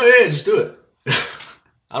do it? No, yeah, just do it.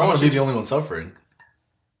 I don't want to be the only one suffering.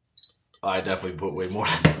 I definitely put way more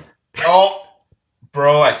than that. Oh,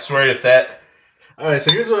 bro, I swear if that... Alright,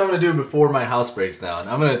 so here's what I'm going to do before my house breaks down.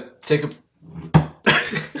 I'm going to take a...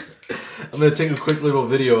 I'm going to take a quick little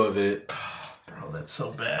video of it. Bro, that's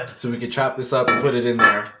so bad. So we can chop this up and put it in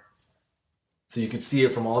there. So you can see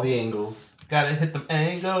it from all the angles. Gotta hit them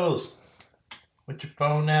angles. With your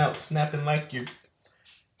phone out, snapping like you're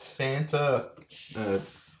Santa.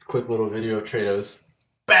 Quick little video of Trados.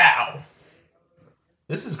 Bow!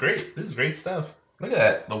 This is great. This is great stuff. Look at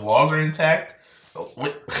that. The walls are intact. Oh,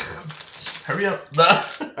 wait. Just hurry up.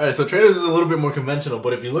 Alright, so Trados is a little bit more conventional,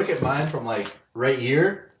 but if you look at mine from like right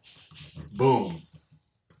here, boom.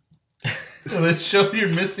 Let's show your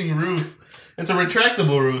missing roof. It's a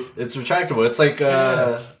retractable roof. It's retractable. It's like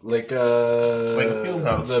a field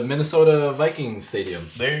house. The Minnesota Vikings stadium.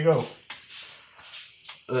 There you go.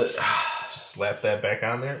 Just slap that back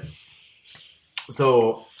on there.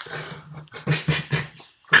 So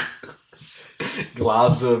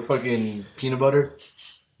globs of fucking peanut butter.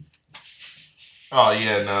 Oh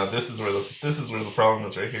yeah, no, this is where the problem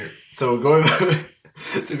is right here. So going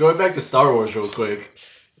back to Star Wars real quick.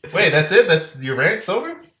 Wait, that's it? That's your rant's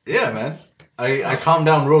over? Yeah, man. I calmed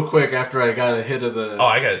down real quick after I got a hit of the... Oh,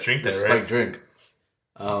 I gotta drink that, spiked drink.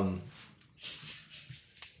 So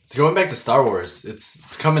going back to Star Wars,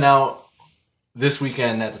 it's coming out this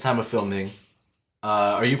weekend at the time of filming.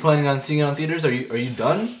 Are you planning on seeing it on theaters? Are you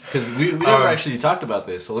done? Because we never actually talked about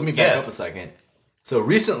this, so let me back up a second. So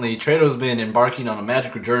recently, Trado's been embarking on a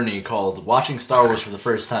magical journey called watching Star Wars for the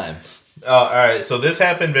first time. Oh, all right. So this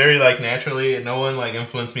happened very naturally. No one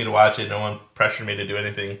influenced me to watch it. No one pressured me to do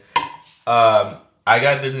anything. I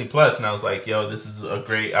got Disney Plus and I was like, yo, this is a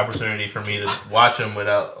great opportunity for me to watch them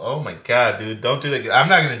without... Oh my God, dude. Don't do that. I'm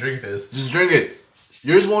not going to drink this. Just drink it.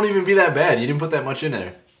 Yours won't even be that bad. You didn't put that much in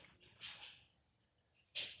there.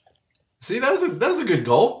 See, that was a good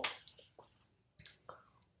gulp.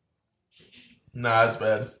 Nah, it's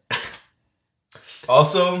bad.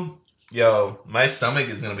 Also, yo, my stomach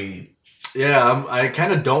is going to be... Yeah, I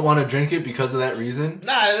kind of don't want to drink it because of that reason.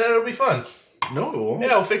 Nah, it'll be fun. No, it won't.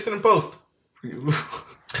 Yeah, I'll fix it in post.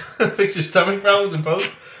 Fix your stomach problems in post.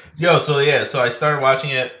 Yo, so I started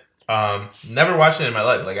watching it. Never watched it in my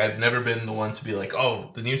life. Like, I've never been the one to be like,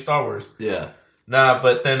 oh, the new Star Wars. Yeah. Nah,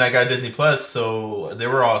 but then I got Disney Plus, so they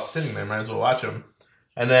were all sitting there. Might as well watch them.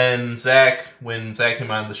 And then when Zach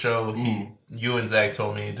came on the show, you and Zach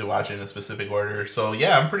told me to watch it in a specific order. So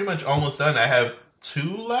yeah, I'm pretty much almost done. I have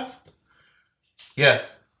 2 left. Yeah.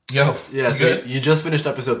 Yo. Yeah, so you just finished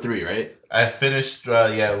episode 3, right? I finished,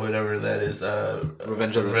 whatever that is.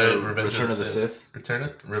 Return of the Sith.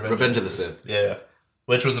 Revenge of the Sith. Yeah.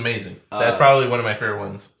 Which was amazing. That's probably one of my favorite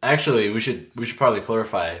ones. Actually, we should probably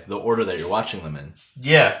clarify the order that you're watching them in.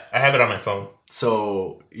 Yeah, I have it on my phone.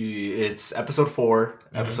 So it's episode 4,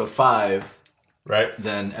 episode 5, right?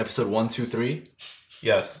 Then episode 1, 2, 3.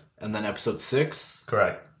 Yes. And then episode 6.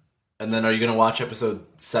 Correct. And then are you going to watch episode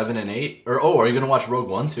 7 and 8? Or are you going to watch Rogue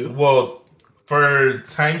One too? Well, for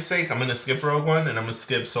time's sake, I'm going to skip Rogue One and I'm going to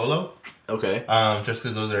skip Solo. Okay. Just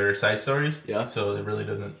because those are side stories. Yeah. So it really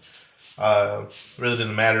doesn't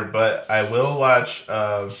matter. But I will watch.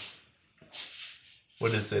 What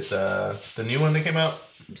is it? The new one that came out.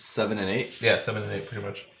 7 and 8. Yeah, 7 and 8, pretty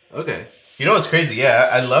much. Okay. You know what's crazy? Yeah,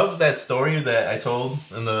 I love that story that I told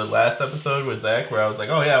in the last episode with Zach, where I was like,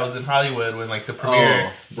 "Oh yeah, I was in Hollywood when the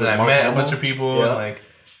premiere, and I met a bunch of people, yeah.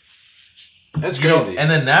 and that's crazy." And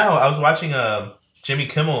then now I was watching Jimmy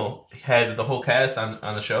Kimmel had the whole cast on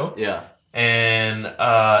the show, yeah, and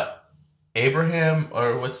Abraham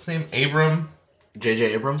or what's his name, J.J.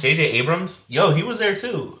 Abrams, yo, he was there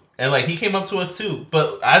too, and he came up to us too,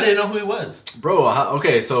 but I didn't know who he was, bro.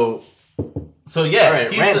 Okay, so So yeah,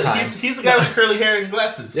 he's the guy with curly hair and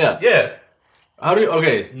glasses. Yeah. Yeah. How do you...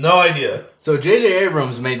 Okay. No idea. So J.J.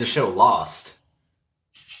 Abrams made the show Lost.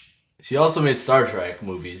 He also made Star Trek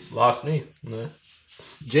movies. Lost me. Yeah.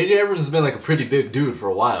 J.J. Abrams has been like a pretty big dude for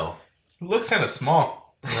a while. He looks kind of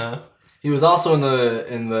small. He was also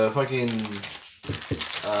in the fucking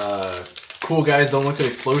Cool Guys Don't Look at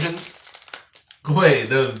Explosions. Wait,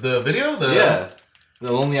 the video? The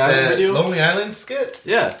Lonely Island video? Lonely Island skit?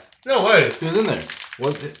 Yeah. No way. He was in there.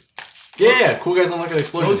 What? Yeah, Cool Guys Don't Look at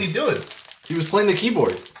Explosions. What was he doing? He was playing the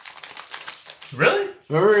keyboard. Really?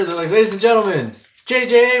 Remember, they're like, ladies and gentlemen,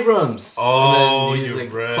 J.J. Abrams. Oh, and then he was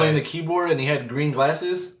like right. playing the keyboard and he had green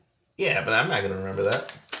glasses. Yeah, but I'm not going to remember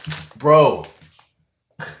that. Bro.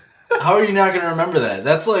 How are you not going to remember that?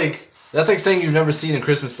 That's like saying you've never seen A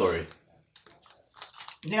Christmas Story.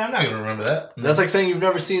 Yeah, I'm not going to remember that. That's like saying you've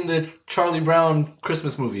never seen the Charlie Brown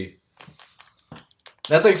Christmas movie.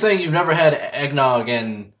 That's like saying you've never had eggnog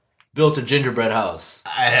and built a gingerbread house.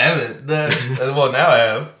 I haven't. Well, now I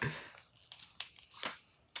have.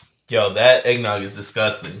 Yo, that eggnog is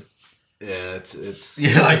disgusting. Yeah, it's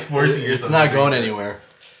yeah, like forcing yourself. It's not going anywhere.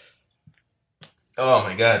 Oh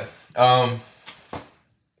my god.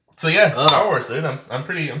 So yeah, Star Wars, dude. I'm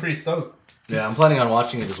pretty stoked. Yeah, I'm planning on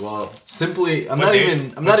watching it as well. Simply, I'm not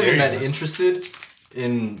even that interested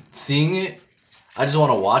in seeing it. I just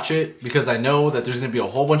want to watch it because I know that there's going to be a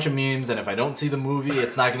whole bunch of memes, and if I don't see the movie,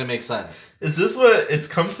 it's not going to make sense. Is this what it's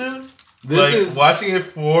come to? This is watching it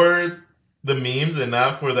for the memes and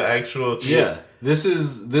not for the actual. Yeah, this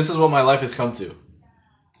is what my life has come to.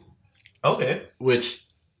 Okay. Which.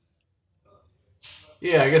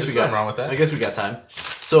 Yeah, I guess we got nothing wrong with that. I guess we got time.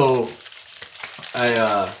 So,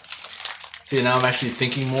 see, now I'm actually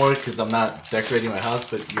thinking more because I'm not decorating my house,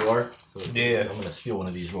 but you are. So yeah, I'm gonna steal one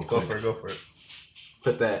of these real quick. Go for it.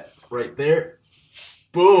 Put that right there.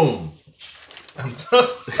 Boom.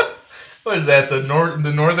 What is that? The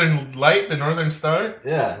northern light, the northern star?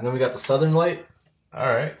 Yeah, and then we got the southern light. All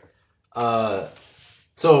right.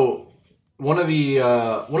 So one of the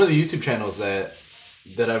YouTube channels that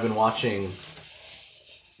I've been watching.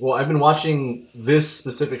 Well, I've been watching this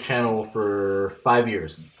specific channel for 5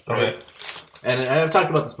 years. Okay. And I've talked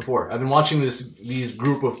about this before. I've been watching these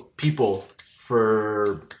group of people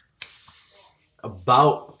for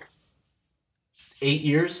about 8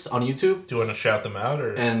 years on YouTube. Do you want to shout them out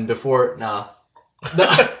or? And before,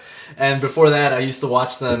 and before that, I used to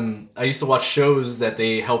watch them. I used to watch shows that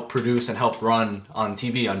they helped produce and help run on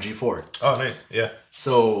TV on G4. Oh, nice. Yeah.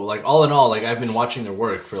 So, like, all in all, like, I've been watching their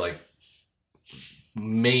work for like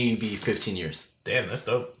maybe 15 years. Damn, that's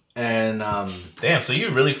dope. And damn, so you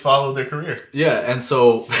really followed their career. Yeah, and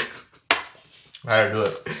so I had to do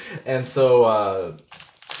it. And so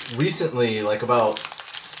recently, like about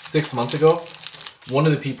 6 months ago, one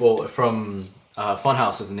of the people from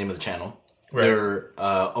Funhouse is the name of the channel. Right. They're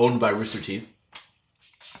owned by Rooster Teeth,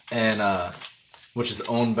 and which is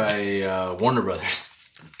owned by Warner Brothers.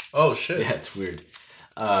 Oh shit! Yeah, it's weird.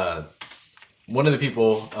 One of the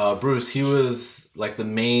people, Bruce, he was like the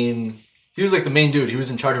main dude. He was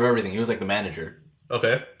in charge of everything. He was like the manager.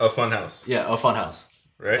 Okay, a Funhouse. Yeah, a Funhouse.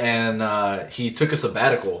 Right. And he took a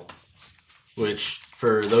sabbatical, which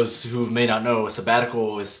for those who may not know, a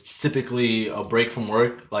sabbatical is typically a break from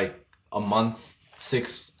work, like a month,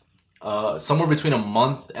 somewhere between a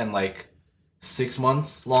month and like 6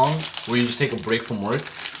 months long, where you just take a break from work.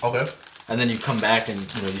 Okay. And then you come back and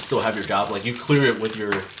you still have your job. Like you clear it with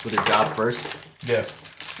your job first. Yeah.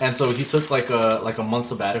 And so he took like a month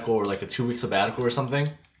sabbatical or like a 2 week sabbatical or something.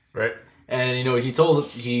 Right. And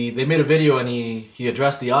they made a video and he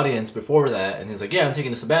addressed the audience before that and he's like, yeah, I'm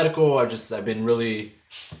taking a sabbatical. I've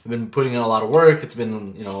been putting in a lot of work. It's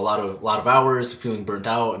been a lot of hours, feeling burnt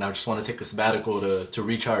out, and I just want to take a sabbatical to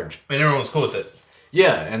recharge. And everyone was cool with it.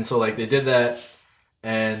 Yeah, and so like they did that,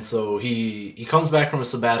 and so he comes back from a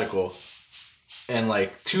sabbatical. And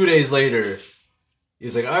like 2 days later,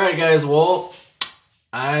 he's like, all right, guys, well,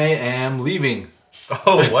 I am leaving.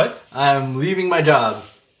 Oh, what? I'm leaving my job.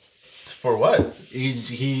 For what?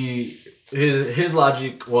 His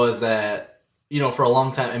logic was that, for a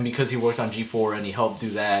long time, and because he worked on G4 and he helped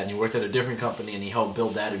do that, and he worked at a different company and he helped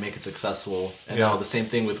build that and make it successful. And now the same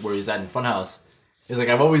thing with where he's at in Funhouse. He's like,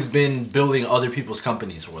 I've always been building other people's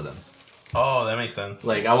companies for them. Oh, that makes sense.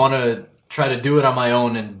 Like, I want to try to do it on my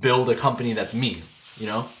own and build a company that's me,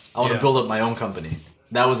 I want to build up my own company.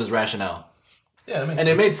 That was his rationale. Yeah, that makes sense.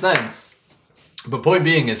 And it made sense. But point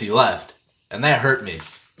being is he left. And that hurt me.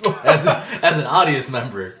 as an audience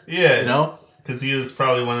member. Yeah. Because he was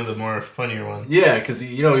probably one of the more funnier ones. Yeah, because,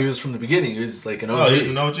 he was from the beginning. He was like an OG. Oh, he was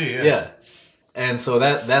an OG, yeah. Yeah. And so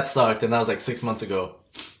that sucked, and that was like 6 months ago.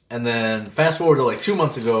 And then fast forward to like 2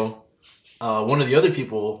 months ago, one of the other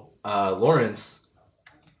people, Lawrence,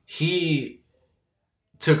 he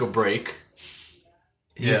took a break.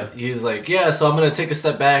 He's like, so I'm gonna take a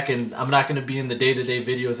step back, and I'm not gonna be in the day-to-day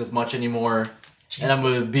videos as much anymore, and I'm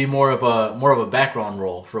gonna be more of a background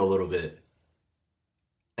role for a little bit.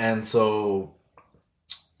 And so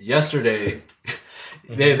yesterday,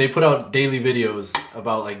 they put out daily videos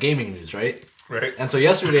about like gaming news, right? Right. And so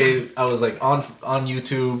yesterday I was like on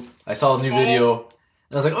YouTube, I saw a new video,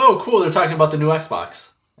 and I was like, oh cool, they're talking about the new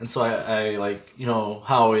Xbox. And so I like, you know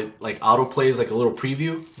how it like auto plays like a little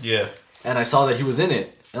preview. Yeah. And I saw that he was in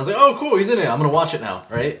it. And I was like, oh, cool, he's in it. I'm going to watch it now,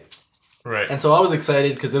 right? Right. And so I was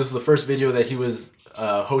excited because this was the first video that he was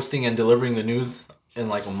hosting and delivering the news in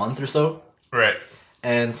like a month or so. Right.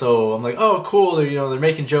 And so I'm like, oh, cool. They're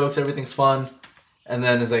making jokes. Everything's fun. And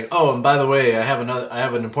then it's like, oh, and by the way, I have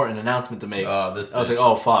an important announcement to make. I was like,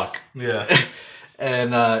 oh, fuck. Yeah.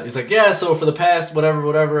 And he's like, so for the past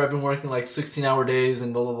whatever, I've been working like 16-hour days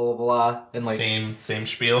and blah, blah, blah, blah. And like same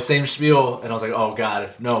spiel. Same spiel. And I was like, oh,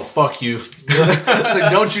 God, no, fuck you. It's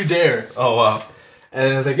like, don't you dare. Oh, wow.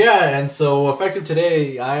 And it's like, and so effective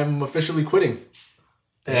today, I'm officially quitting.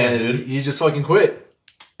 Damn, and dude. he just fucking quit.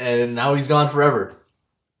 And now he's gone forever.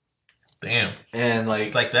 Damn. And like...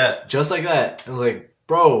 Just like that. Just like that. I was like,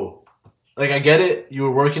 bro... Like, I get it. You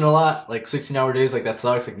were working a lot. Like, 16-hour days. Like, that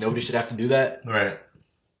sucks. Like, nobody should have to do that. Right.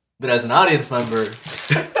 But as an audience member,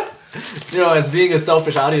 as being a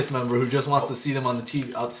selfish audience member who just wants to see them on the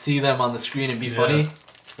TV, see them on the screen and be funny,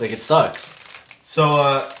 like, it sucks.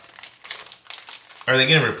 So, are they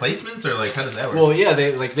getting replacements or like how does that work? Well, yeah,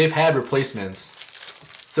 they've had replacements.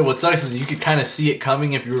 So what sucks is you could kind of see it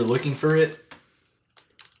coming if you were looking for it.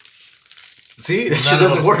 See, that shit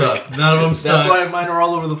doesn't work. None of them stuck. That's why mine are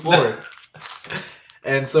all over the floor.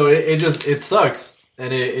 And so it sucks.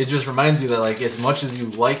 And it just reminds you that, like, as much as you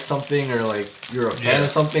like something or, like, you're a fan of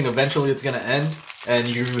something, eventually it's going to end and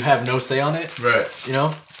you have no say on it. Right. You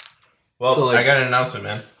know? Well, so, like, I got an announcement,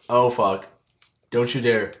 man. Oh, fuck. Don't you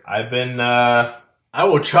dare. I've been, I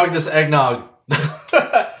will chug this eggnog.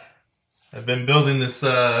 I've been building this,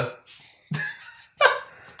 No,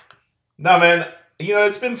 man. You know,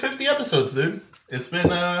 it's been 50 episodes, dude. It's been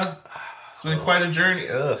quite a journey.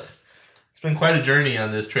 It's been quite a journey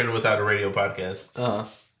on this Trader Without a Radio podcast.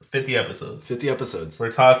 50 episodes. 50 episodes.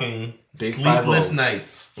 We're talking Big sleepless 50.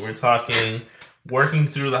 nights. We're talking working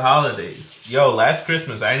through the holidays. Yo, last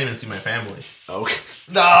Christmas, I didn't even see my family. Okay.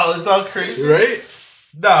 No, it's all crazy. Right?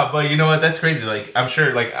 No, but you know what? That's crazy. Like, I'm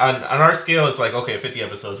sure, like, on our scale, it's like, okay, 50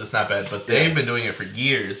 episodes, it's not bad. But they've been doing it for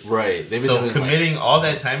years. Right. They've been so doing committing all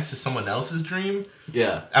that time to someone else's dream,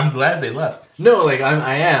 yeah. I'm glad they left. No, like,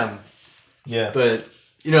 I am. Yeah. But,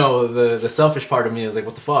 the selfish part of me is like,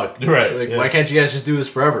 what the fuck? Right. Like, why can't you guys just do this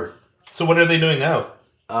forever? So what are they doing now?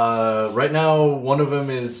 Right now, one of them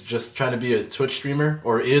is just trying to be a Twitch streamer,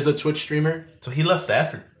 or is a Twitch streamer. So he left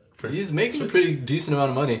that for he's making a pretty decent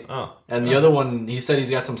amount of money. Oh. And the other one, he said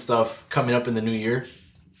he's got some stuff coming up in the new year.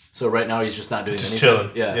 So right now he's just not doing anything.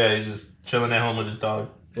 Chilling. Yeah. Yeah, he's just chilling at home with his dog.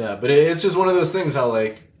 Yeah, but it's just one of those things how,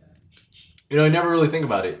 like, I never really think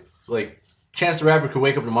about it. Like, Chance the Rapper could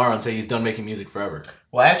wake up tomorrow and say he's done making music forever.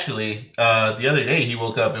 Well, actually, the other day he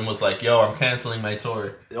woke up and was like, yo, I'm canceling my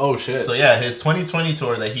tour. Oh, shit. So, yeah, his 2020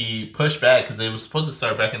 tour that he pushed back because it was supposed to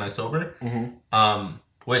start back in October,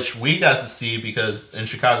 which we got to see because in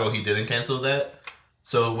Chicago he didn't cancel that.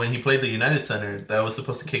 So when he played the United Center, that was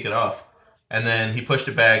supposed to kick it off. And then he pushed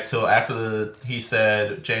it back till after he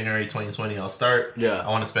said January 2020 I'll start. Yeah. I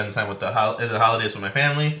want to spend time with the holidays with my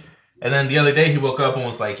family. And then the other day he woke up and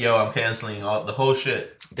was like, yo, I'm canceling the whole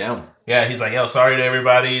shit. Damn. Yeah, he's like, yo, sorry to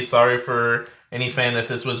everybody. Sorry for any fan that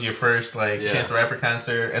this was your first, Chance the Rapper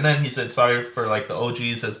concert. And then he said sorry for, the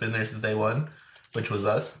OGs that's been there since day one, which was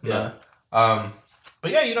us. Yeah. But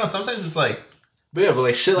yeah, sometimes it's like... But yeah,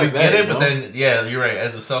 but shit like that, get it, but then, yeah, you're right.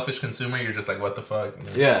 As a selfish consumer, you're just like, what the fuck?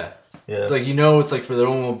 Yeah. It's like, it's like for their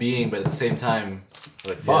own well-being, but at the same time,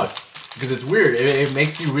 like, fuck. Because it's weird. It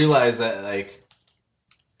makes you realize that, like...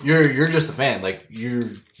 You're just a fan. Like,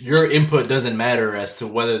 your input doesn't matter as to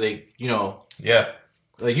whether they, Yeah.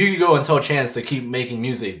 Like, you could go and tell Chance to keep making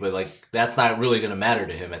music, but, like, that's not really going to matter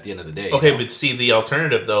to him at the end of the day. Okay, but see, the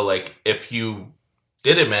alternative, though, like, if you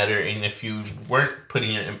didn't matter and if you weren't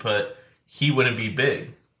putting your input, he wouldn't be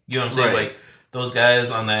big. You know what I'm saying? Right. Like, those guys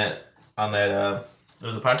on that, there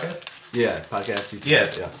was a podcast? Yeah, podcast.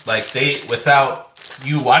 YouTube. Yeah. Like, they, without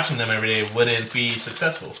you watching them every day, wouldn't be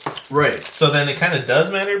successful. Right. So then it kind of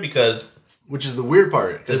does matter because... Which is the weird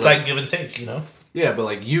part. It's like give and take, Yeah, but,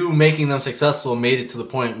 like, you making them successful made it to the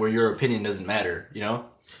point where your opinion doesn't matter,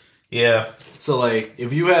 Yeah. So, like,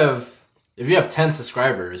 if if you have 10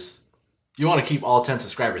 subscribers, you want to keep all 10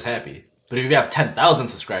 subscribers happy. But if you have 10,000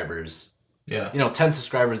 subscribers, 10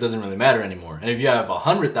 subscribers doesn't really matter anymore. And if you have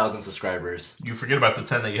 100,000 subscribers, you forget about the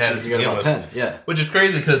 10 that you had. You forget about 10, yeah. Which is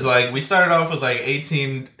crazy because like we started off with like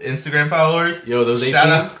 18 Instagram followers. Yo, those 18.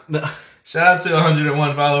 Shout out to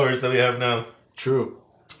 101 followers that we have now. True.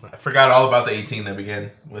 I forgot all about the 18 that began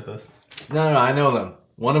with us. No, I know them.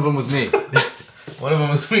 One of them was me. One of them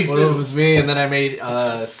was me too. One of them was me, and then I made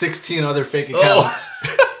 16 other fake accounts.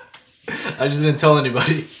 Oh. I just didn't tell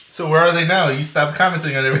anybody. So where are they now? You stopped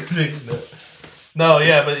commenting on everything. No,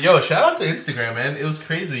 yeah, but yo, shout out to Instagram, man. It was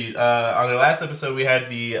crazy. On the last episode, we had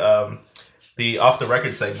the off the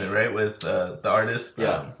record segment, right, with the artist,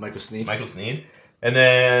 Michael Sneed. Michael Sneed, and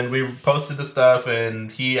then we posted the stuff,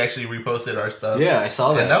 and he actually reposted our stuff. Yeah, I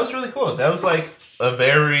saw that, and that was really cool. That was like a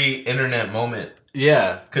very internet moment.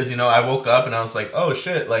 Yeah, because I woke up and I was like, oh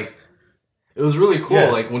shit, like it was really cool.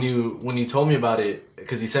 Yeah. Like when you told me about it,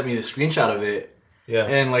 because you sent me the screenshot of it. Yeah.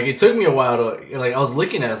 And like it took me a while to like I was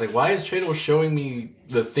looking at it, I was like, why is Trado showing me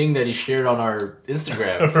the thing that he shared on our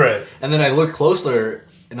Instagram? Right. And then I looked closer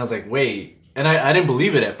and I was like, wait. And I didn't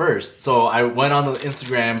believe it at first. So I went on the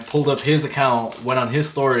Instagram, pulled up his account, went on his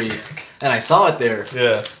story, and I saw it there.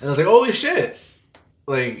 Yeah. And I was like, holy shit.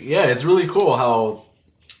 Like, yeah, it's really cool how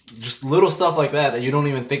just little stuff like that you don't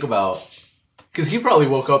even think about. Because he probably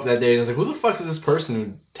woke up that day and was like, who the fuck is this person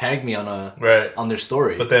who tagged me on on their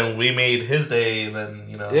story? But then we made his day and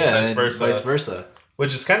then, vice versa.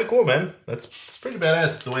 Which is kind of cool, man. It's pretty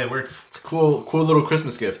badass the way it works. It's a cool little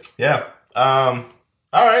Christmas gift. Yeah. All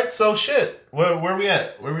right, so shit. Where are we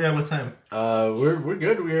at? Where are we at with time? We're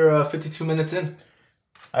good. We're 52 minutes in.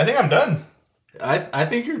 I think I'm done. I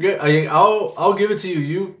think you're good. I'll give it to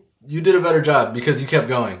you. You did a better job because you kept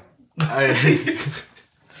going.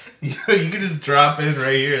 You could just drop in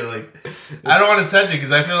right here. Like, I don't want to touch it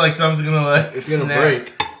because I feel like something's gonna it's gonna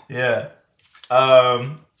break. Yeah.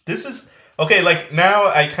 This is okay. Like now,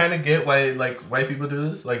 I kind of get why white people do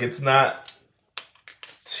this. Like, it's not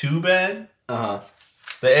too bad. The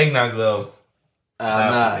eggnog though.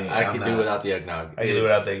 I can do without the eggnog. I can do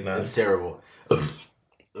without the eggnog. It's terrible.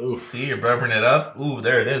 Ooh, see, you're bumping it up. Ooh,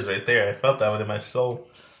 there it is, right there. I felt that one in my soul.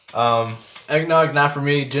 Eggnog, not for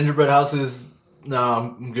me. Gingerbread houses.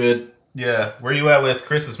 No, I'm good. Yeah. Where you at with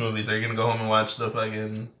Christmas movies? Are you going to go home and watch the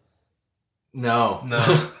fucking... No.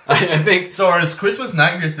 I think... So is Christmas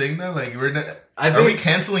not your thing, though? Like, are we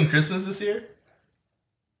canceling Christmas this year?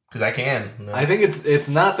 Because I can. No. I think it's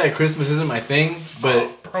not that Christmas isn't my thing,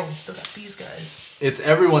 but... bro, we still got these guys. It's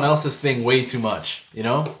everyone else's thing way too much, you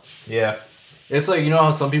know? Yeah. It's like, you know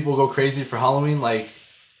how some people go crazy for Halloween? Like...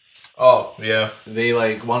 Oh, yeah. They,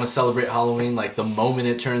 like, want to celebrate Halloween, like, the moment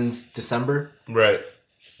it turns December. Right.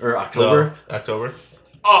 Or October. No, October.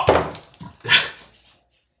 Oh!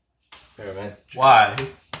 There, man. Why?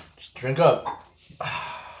 Just drink up.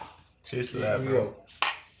 Cheers to that, bro.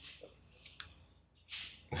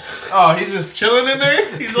 Oh, he's just chilling in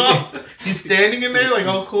there? He's standing in there, like,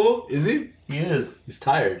 all cool? Is he? He is. He's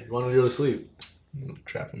tired. You want to go to sleep.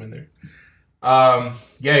 Trap him in there.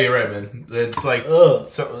 Yeah, you're right, man. It's like no, get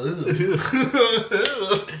the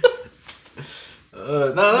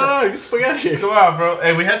fuck out of here. Come on, bro.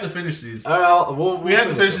 Hey, we have to finish these. We have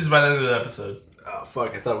to finish these by the end of the episode. Oh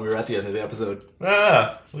fuck! I thought we were at the end of the episode.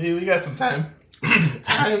 We got some time.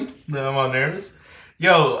 No, I'm all nervous.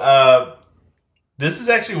 Yo, this is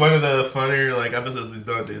actually one of the funnier episodes we've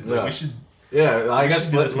done, dude. Like, we should. Yeah, I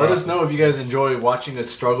guess let us know if you guys enjoy watching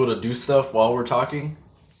us struggle to do stuff while we're talking.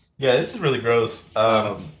 Yeah, this is really gross.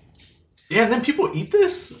 Yeah, and then people eat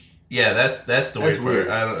this? Yeah, that's the weird part.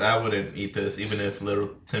 I wouldn't eat this, even if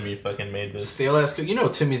little Timmy fucking made this. Stale ass cook. You know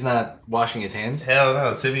Timmy's not washing his hands? Hell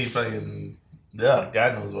no, Timmy fucking... Yeah,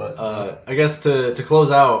 God knows what. I guess to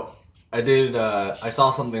close out, I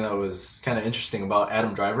saw something that was kind of interesting about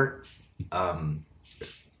Adam Driver. Adam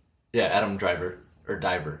Driver. Or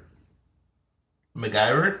Diver.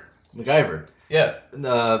 MacGyver. Yeah.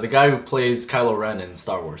 The guy who plays Kylo Ren in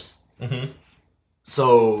Star Wars. Mm-hmm.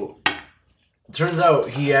 So, it turns out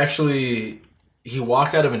he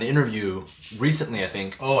walked out of an interview recently, I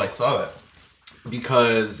think. Oh, I saw that.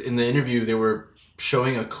 Because in the interview, they were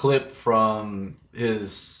showing a clip from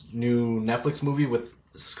his new Netflix movie with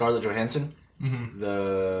Scarlett Johansson. Mm-hmm.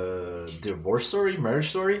 The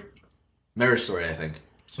Marriage Story, I think.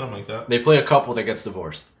 Something like that. They play a couple that gets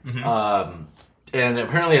divorced. Mm-hmm. And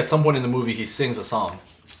apparently at some point in the movie, he sings a song.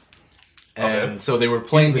 And so they were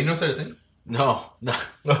playing... You know how to sing? No.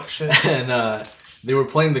 Oh, shit. And they were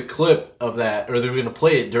playing the clip of that, or they were going to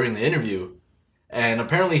play it during the interview. And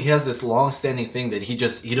apparently he has this long-standing thing that he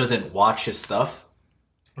doesn't watch his stuff.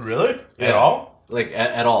 Really? Yeah. At all? like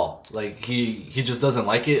at all. Like he just doesn't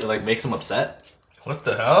like it. It like makes him upset. What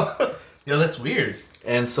the hell? Yo, that's weird.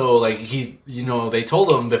 And so like he, you know, they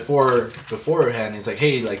told him beforehand. He's like,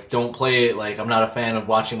 hey, like don't play it. Like I'm not a fan of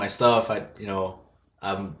watching my stuff.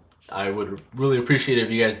 I would really appreciate it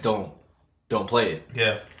if you guys don't play it.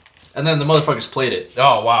 Yeah. And then the motherfuckers played it.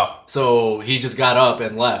 Oh wow! So he just got up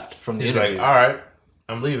and left from the interview. Like, all right,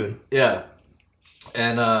 I'm leaving. Yeah,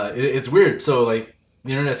 and it's weird. So like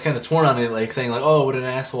the internet's kind of torn on it, like saying like, oh, what an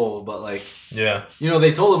asshole. But like, yeah, you know,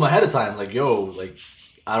 they told him ahead of time, like, yo, like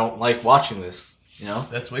I don't like watching this. You know,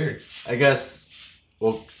 that's weird. I guess.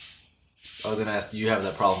 Well, I was gonna ask, do you have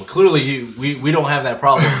that problem? But clearly, we don't have that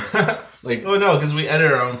problem. Like, oh no, because we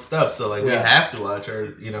edit our own stuff, so like we have to watch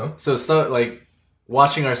our, you know. So stuff like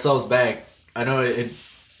watching ourselves back. I know it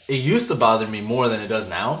used to bother me more than it does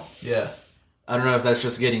now. Yeah. I don't know if that's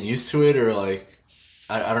just getting used to it or like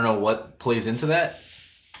I don't know what plays into that.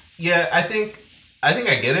 Yeah, I think I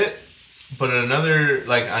get it, but another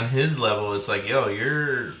like on his level, it's like, yo,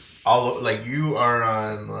 you're all like you are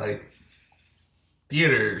on like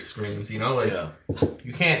theater screens, you know, like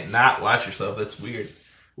you can't not watch yourself. That's weird.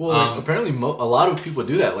 Well, like, apparently a lot of people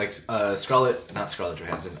do that. Like not Scarlett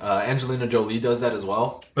Johansson, Angelina Jolie does that as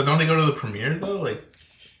well. But don't they go to the premiere though? Like,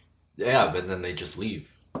 yeah, but then they just leave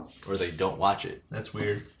or they don't watch it. That's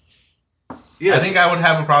weird. Yeah, I think I would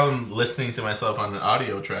have a problem listening to myself on an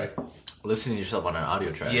audio track. Listening to yourself on an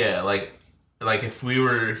audio track. Yeah, like if we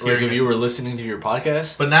were like if you were listening to your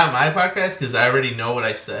podcast, but not my podcast because I already know what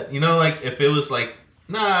I said. You know, like if it was like,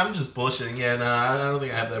 nah, I'm just bullshitting. Yeah, nah, I don't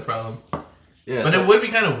think I have that problem. Yeah, but it would be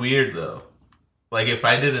kind of weird though. Like if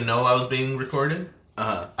I didn't know I was being recorded,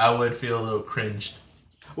 I would feel a little cringed.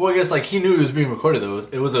 Well, I guess like he knew he was being recorded though.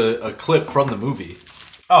 It was a clip from the movie.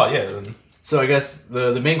 Oh yeah. So I guess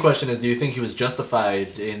the main question is, do you think he was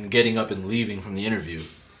justified in getting up and leaving from the interview?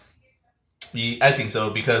 I think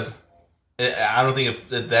so, because I don't think if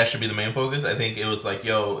that should be the main focus. I think it was like,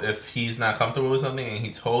 yo, if he's not comfortable with something and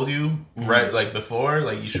he told you right like before,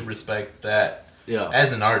 like you should respect that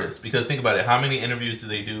as an artist. Because think about it, how many interviews do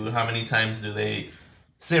they do? How many times do they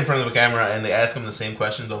sit in front of a camera and they ask him the same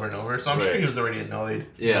questions over and over? So I'm sure he was already annoyed.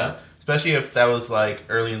 Yeah. You know? Especially if that was like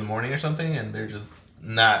early in the morning or something and they're just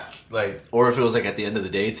not like, or if it was like at the end of the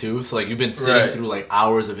day too, so like you've been sitting through like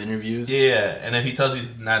hours of interviews. Yeah, and if he tells you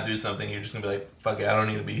to not do something, you're just gonna be like, fuck it, I don't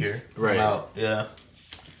need to be here. Right. I'm out. Yeah.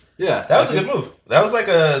 Yeah. That was a good move. That was like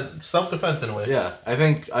a self-defense in a way. Yeah, I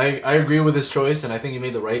think I agree with his choice, and I think he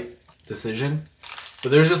made the right decision. But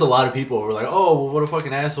there's just a lot of people who are like, oh, well, what a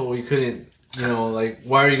fucking asshole, you couldn't, you know, like,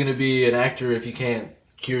 why are you gonna be an actor if you can't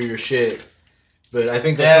cure your shit? But I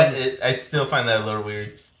think I still find that a little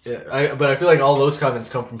weird. Yeah, but I feel like all those comments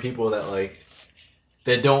come from people that like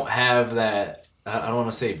that don't have that. I don't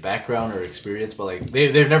want to say background or experience, but like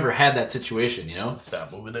they've never had that situation, you know.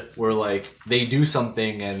 Stop moving it. Where like they do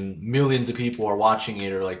something and millions of people are watching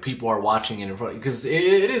it, or like people are watching it in front, because it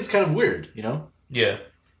is kind of weird, you know. Yeah,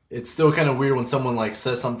 it's still kind of weird when someone like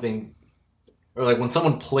says something, or like when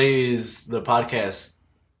someone plays the podcast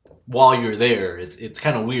while you're there. It's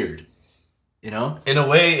kind of weird, you know. In a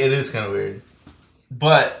way, it is kind of weird.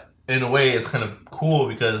 But in a way, it's kind of cool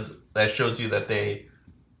because that shows you that they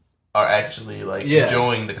are actually like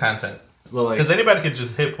enjoying the content. Well, because like, anybody could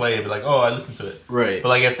just hit play and be like, "Oh, I listened to it." Right. But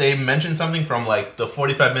like if they mention something from like the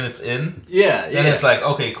 45 minutes in, then it's like,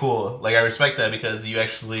 okay, cool. Like I respect that because you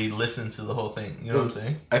actually listen to the whole thing. You know what I'm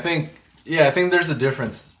saying? I think there's a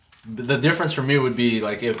difference. The difference for me would be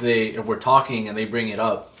like if we're talking and they bring it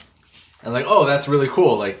up, and like, oh, that's really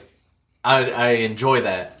cool. Like I enjoy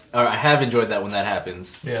that. Or I have enjoyed that when that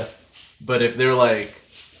happens. Yeah. But if they're like,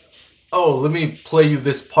 oh, let me play you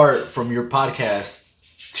this part from your podcast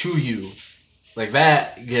to you, like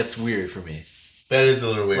that gets weird for me. That is a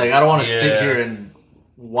little weird. Like I don't want to sit here and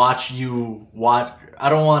watch you watch. I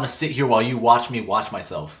don't want to sit here while you watch me watch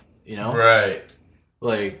myself. You know? Right.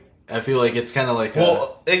 Like I feel like it's kind of like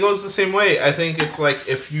it goes the same way. I think it's like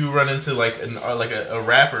if you run into like a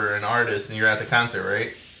rapper, an artist, and you're at the concert,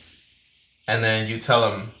 right? And then you tell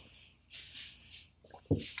them,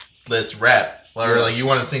 let's rap, or like you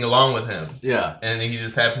want to sing along with him, and he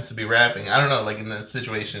just happens to be rapping. I don't know, like in that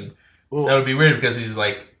situation, that would be weird because he's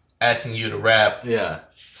like asking you to rap,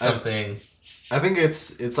 something. I think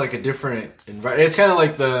it's like a different environment. It's kind of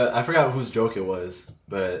like I forgot whose joke it was,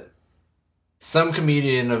 but some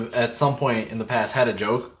comedian at some point in the past had a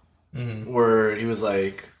joke where he was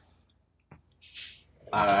like,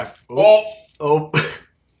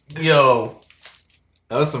 yo.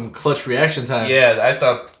 That was some clutch reaction time. Yeah, I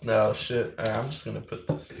thought, no, shit. I'm just going to put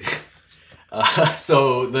this in.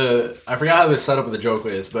 So I forgot how the setup of the joke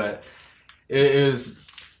is, but it was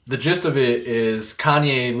the gist of it is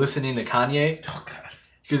Kanye listening to Kanye. Oh God.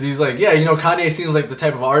 Because he's like, yeah, Kanye seems like the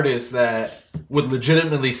type of artist that would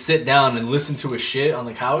legitimately sit down and listen to his shit on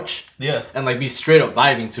the couch. Yeah. And like be straight up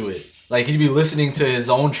vibing to it. Like he'd be listening to his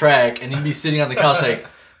own track and he'd be sitting on the couch like,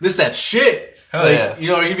 this that shit. Hell like,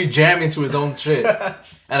 yeah. He'd be jamming to his own shit.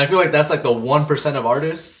 And I feel like that's like the 1% of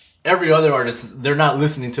artists. Every other artist, they're not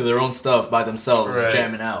listening to their own stuff by themselves,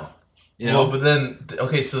 jamming out. Well, but then,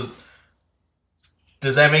 okay, so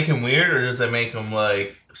does that make him weird or does that make him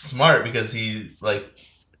like smart? Because he like,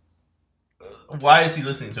 why is he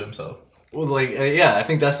listening to himself? Well, like, yeah, I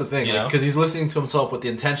think that's the thing. Because he's listening to himself with the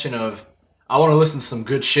intention of, I want to listen to some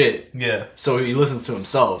good shit. Yeah. So he listens to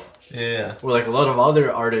himself. Yeah. Where like a lot of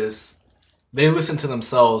other artists, they listen to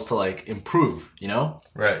themselves to like improve,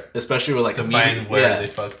 Right. Especially with like to find where they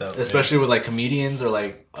fucked up. Especially with like comedians or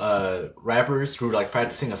like rappers who are like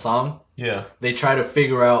practicing a song. Yeah. They try to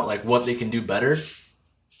figure out like what they can do better.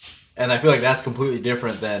 And I feel like that's completely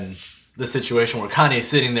different than the situation where Kanye's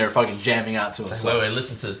sitting there fucking jamming out to himself. Wait,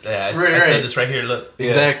 listen to this. Yeah, I said this right here. Look.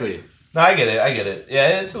 Exactly. Yeah. No, I get it.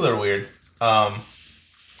 Yeah, it's a little weird.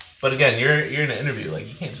 But again, you're in an interview. Like,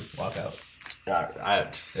 you can't just walk out.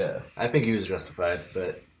 I think he was justified.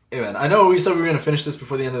 But, hey, man, I know we said we were going to finish this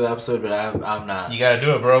before the end of the episode, but I'm not. You got to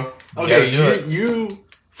do it, bro. You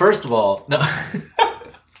first of all, no.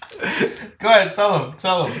 Go ahead, tell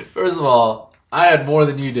him. First of all, I had more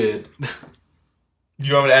than you did.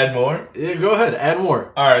 You want me to add more? Yeah, go ahead, add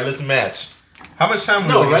more. All right, let's match. How much time?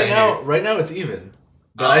 Right now it's even.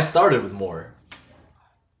 But I started with more.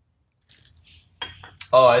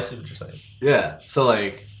 Oh, I see what you're saying. Yeah, so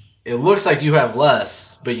like it looks like you have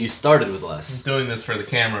less, but you started with less. I'm doing this for the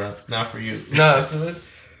camera, not for you. No,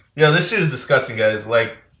 this shit is disgusting, guys.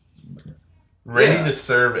 Like, ready to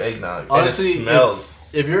serve eggnog. Honestly, and it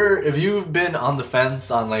smells. If you've been on the fence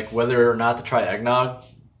on like whether or not to try eggnog,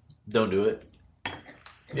 don't do it.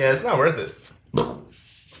 Yeah, it's not worth it.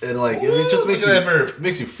 And like it just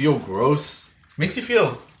makes you feel gross. Makes you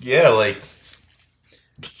feel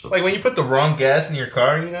like when you put the wrong gas in your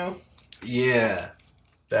car, Yeah.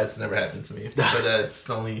 That's never happened to me. But that's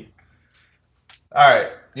only.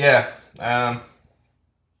 Alright, yeah.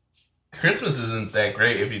 Christmas isn't that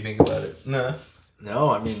great if you think about it. No. No,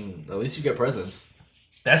 I mean, at least you get presents.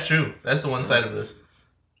 That's true. That's the one side of this.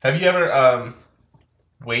 Have you ever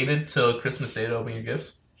waited till Christmas Day to open your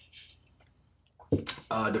gifts?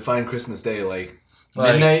 Define Christmas Day like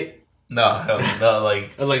midnight? No,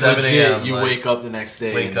 like 7 a.m. You wake up the next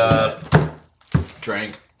day. Wake up.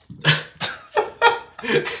 Drank.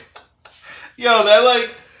 Yo, that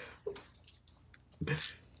like.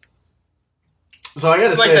 So I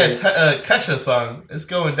gotta say, it's like that Kesha song. It's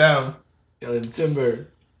going down. In Timber.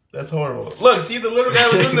 That's horrible. Look, see, the little guy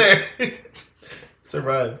was in there.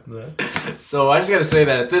 Survived. No. So I just gotta say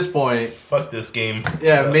that at this point, fuck this game.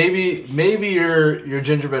 Yeah, maybe your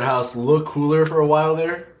gingerbread house looked cooler for a while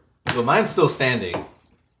there, but mine's still standing.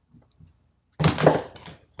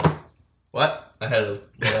 What? I had to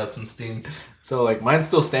let out some steam. So like mine's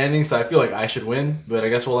still standing, so I feel like I should win, but I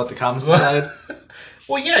guess we'll let the comments decide.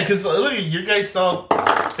 Well, yeah, because look at your guys still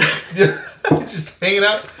just hanging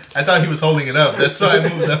out. I thought he was holding it up. That's why I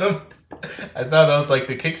moved him. I thought I was like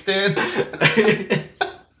the kickstand.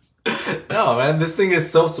 No, man, this thing is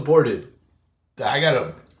self-supported. I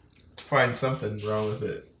gotta find something wrong with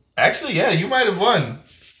it. Actually, yeah, you might have won.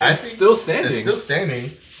 It's still standing. It's still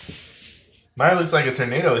standing. Mine looks like a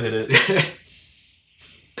tornado hit it.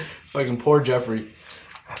 Fucking poor Jeffrey.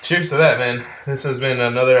 Cheers to that, man. This has been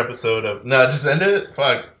another episode of. No, just end it.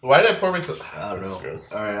 Fuck. Why did I pour myself? I don't know. Gross.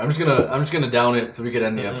 All right, I'm just gonna down it so we could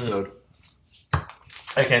end the episode.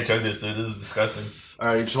 I can't chug this, dude. This is disgusting. All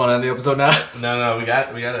right, you just want to end the episode now? No, we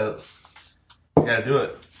gotta do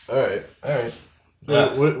it. All right.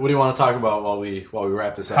 What do you want to talk about while we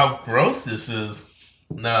wrap this up? How gross this is.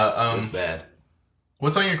 No, it's bad.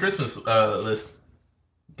 What's on your Christmas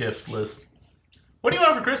gift list? What do you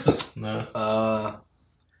want for Christmas? No.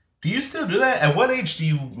 Do you still do that? At what age do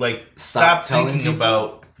you like stop thinking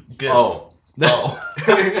about gifts? Oh.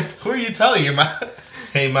 Who are you telling? Your mom?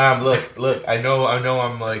 Hey mom, look. I know.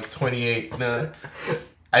 I'm like 28. Nah.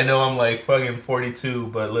 I know I'm like fucking 42,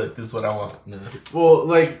 but look, this is what I want. Nah. Well,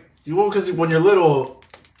 because when you're little,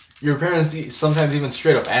 your parents sometimes even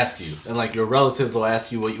straight up ask you, and like your relatives will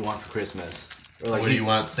ask you what you want for Christmas. Or like, what do you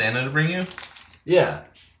want Santa to bring you? Yeah.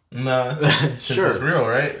 Nah. Sure. It's real,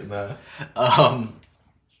 right? Nah.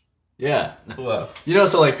 Yeah. Well.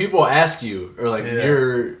 So like people ask you, or like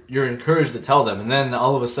you're encouraged to tell them, and then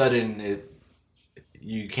all of a sudden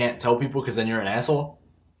you can't tell people because then you're an asshole.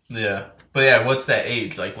 Yeah. But yeah, what's that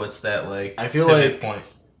age? Like, what's that like? I feel like point.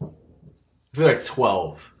 I feel like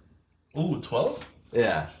 12. Ooh, 12?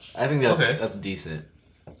 Yeah, I think that's decent.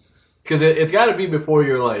 Because it's got to be before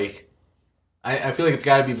you're like, I feel like it's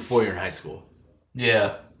got to be before you're in high school.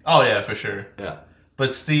 Yeah. Oh yeah, for sure. Yeah. But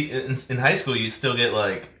in high school, you still get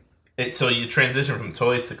like it. So you transition from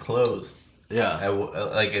toys to clothes. Yeah.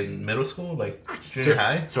 Like in middle school, like junior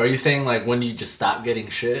high. So are you saying like when do you just stop getting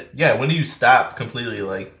shit? Yeah. When do you stop completely?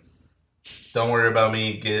 Like, don't worry about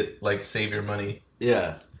me. Save your money.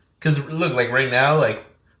 Yeah. Because look, like right now, like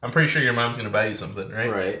I'm pretty sure your mom's gonna buy you something, right?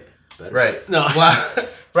 Right. Better. Right. No.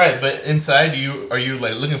 Right. But inside, are you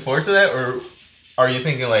like looking forward to that, or are you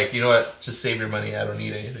thinking like, you know what, just save your money. I don't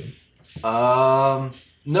need anything.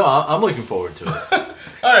 No, I'm looking forward to it.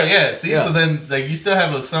 All right, yeah. See, so then like you still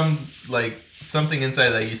have something inside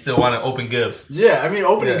that you still want to open gifts. Yeah, I mean,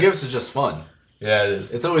 opening gifts is just fun. Yeah, it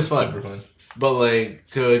is. It's always fun. Super fun. But like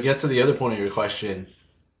to get to the other point of your question,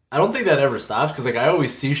 I don't think that ever stops because like I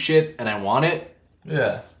always see shit and I want it.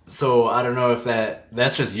 Yeah. So I don't know if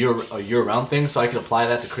that's just a year-round thing. So I could apply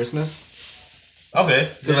that to Christmas.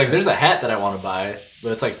 Okay. Because like there's a hat that I want to buy,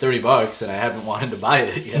 but it's like $30 and I haven't wanted to buy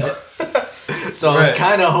it yet. So I was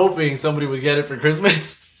kind of hoping somebody would get it for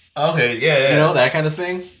Christmas. Okay, yeah. You know, that kind of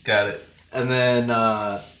thing. Got it. And then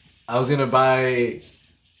I was gonna buy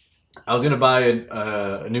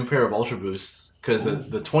a new pair of Ultra Boosts because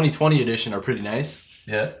the 2020 edition are pretty nice.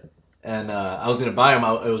 Yeah. And I was gonna buy them.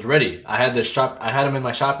 I was ready. I had them in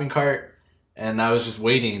my shopping cart, and I was just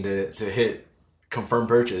waiting to hit confirm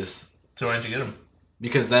purchase. So why didn't you get them?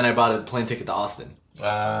 Because then I bought a plane ticket to Austin.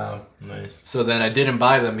 Wow, nice. So then I didn't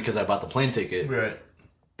buy them because I bought the plane ticket. Right.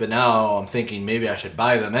 But now I'm thinking maybe I should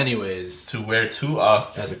buy them anyways. To wear to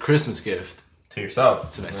Austin. As a Christmas gift. To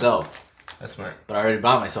yourself. To myself. Right. That's smart. But I already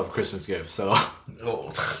bought myself a Christmas gift, so.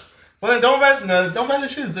 Oh. Well, then don't buy the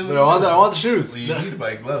shoes. I want the shoes. Well, you need to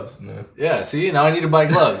buy gloves. No. Yeah, see? Now I need to buy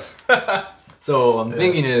gloves. So I'm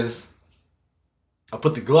thinking is, I'll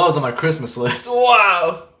put the gloves on my Christmas list.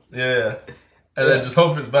 Wow. Yeah. And then just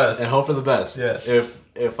hope for the best. And hope for the best. Yeah.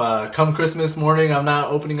 If come Christmas morning I'm not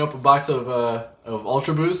opening up a box of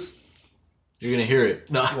Ultra Boosts, you're gonna hear it.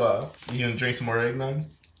 No. Wow. You gonna drink some more eggnog?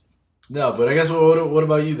 No, but I guess what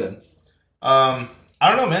about you then? I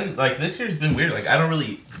don't know, man. Like this year's been weird. Like I don't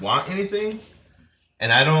really want anything,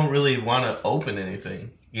 and I don't really want to open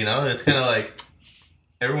anything. You know, it's kind of like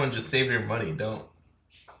everyone just save your money. Don't.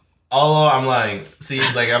 Although I'm lying. See,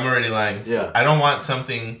 like I'm already lying. Yeah. I don't want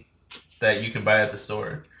something that you can buy at the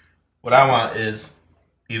store. What I want is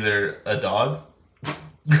either a dog.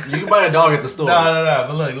 You can buy a dog at the store. No.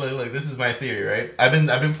 But look. This is my theory, right? I've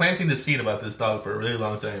been planting the seed about this dog for a really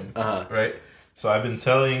long time. Right. So I've been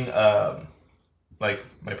telling like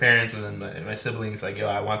my parents and then my siblings, like, yo,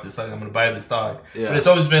 I want this dog. I'm gonna buy this dog. Yeah. But it's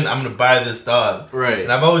always been, I'm gonna buy this dog. Right.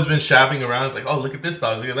 And I've always been shopping around. It's like, oh, look at this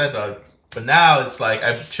dog. Look at that dog. But now it's like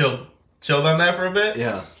I've chilled on that for a bit.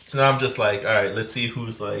 Yeah. So now I'm just like, all right, let's see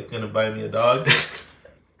who's like gonna buy me a dog.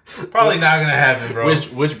 Probably not gonna happen, bro.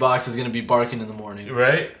 Which box is gonna be barking in the morning?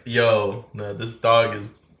 Right? Yo, no, this dog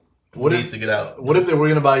needs to get out. What if they were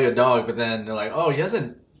gonna buy you a dog, but then they're like, oh, he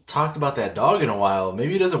hasn't talked about that dog in a while.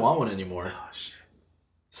 Maybe he doesn't want one anymore. Oh, shit.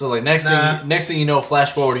 So like next thing you know,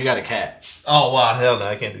 flash forward, you got a cat. Oh wow, hell no,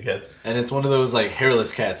 I can't do cats. And it's one of those like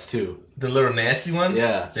hairless cats too. The little nasty ones?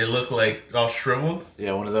 Yeah. They look like all shriveled?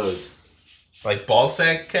 Yeah, one of those. Like ball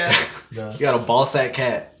sack cats? No. You got a ball sack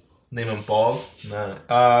cat. Name them Balls? No.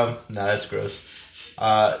 No, that's gross.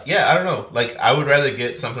 Yeah, I don't know. Like, I would rather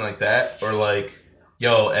get something like that or like,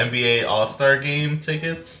 yo, NBA All-Star Game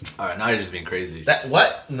tickets. All right, now you're just being crazy. That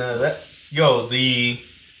what? No, yo, the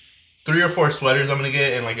 3 or 4 sweaters I'm gonna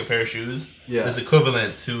get and like a pair of shoes is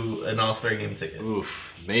equivalent to an All-Star Game ticket.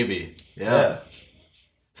 Oof, maybe. Yeah.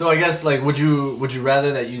 So I guess like, would you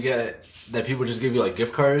rather that people just give you like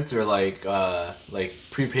gift cards or like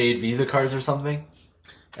prepaid Visa cards or something?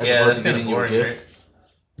 As opposed to getting you a gift.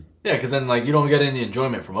 Right? Yeah, because then like you don't get any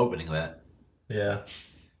enjoyment from opening that. Yeah.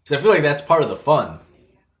 So I feel like that's part of the fun.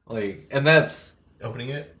 Like, and that's opening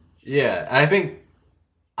it. Yeah, and I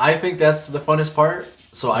think that's the funnest part.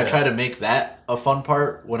 So I try to make that a fun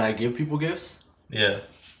part when I give people gifts. Yeah.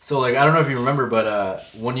 So like I don't know if you remember, but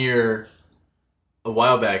one year, a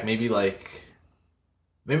while back, maybe like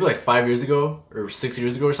 5 years ago or 6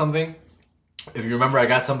 years ago or something. If you remember, I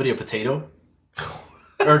got somebody a potato.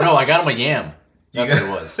 Or no, I got them a yam. That's what it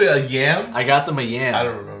was. A yam? I got them a yam. I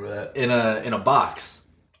don't remember that. In a box.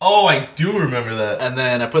 Oh, I do remember that. And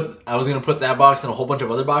then I was gonna put that box in a whole bunch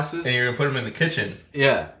of other boxes. And you're gonna put them in the kitchen.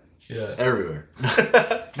 Yeah. Yeah. Everywhere.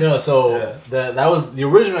 No, so that was the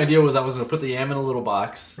original idea was I was gonna put the yam in a little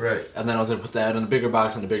box. Right. And then I was gonna put that in a bigger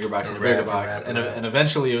box and a bigger box and a bigger box. And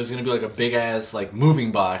eventually it was gonna be like a big ass like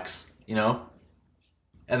moving box, you know?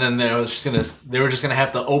 And then they were just gonna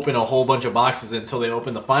have to open a whole bunch of boxes until they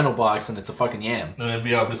open the final box, and it's a fucking yam. And then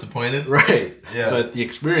be all disappointed. Right. Yeah. But the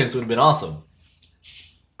experience would have been awesome.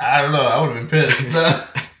 I don't know. I would have been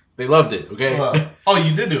pissed. They loved it. Okay. Oh,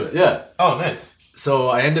 you did do it. Yeah. Oh, nice. So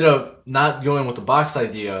I ended up not going with the box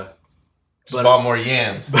idea. Just bought more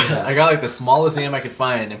yams. Yeah. I got like the smallest yam I could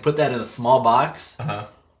find and put that in a small box. Uh-huh.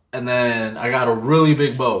 And then I got a really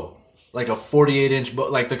big bow. Like a 48-inch bow,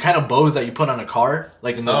 like the kind of bows that you put on a car,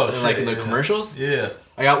 like in the commercials. Yeah,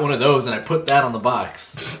 I got one of those and I put that on the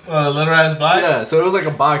box. A little ass box. Yeah, so it was like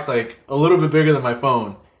a box like a little bit bigger than my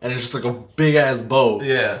phone, and it's just like a big ass bow.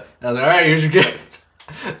 Yeah, and I was like, all right, here's your gift.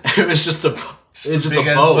 It was just a bow.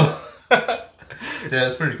 Yeah,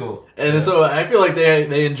 it's pretty cool. And so I feel like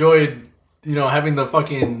they enjoyed, having the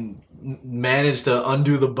fucking manage to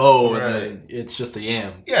undo the bow, right. And then it's just a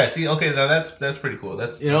yam. Yeah, see, okay, now that's pretty cool.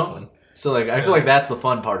 That's fun. So like, I feel like that's the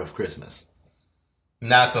fun part of Christmas.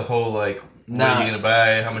 Not the whole what are you gonna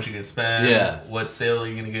buy? How much you gonna spend? Yeah. What sale are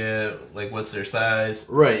you gonna get? Like, what's their size?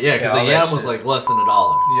 Right. Yeah, because the yam was like less than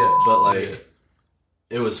 $1. Yeah. But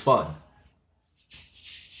it was fun.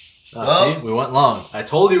 See, we went long. I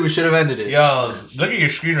told you we should have ended it. Yo, look at your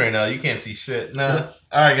screen right now. You can't see shit. Nah.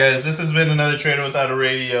 All right, guys. This has been another Trader Without a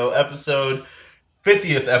Radio episode.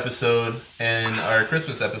 50th episode and our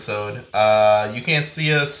Christmas episode. You can't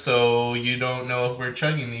see us, so you don't know if we're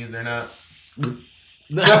chugging these or not.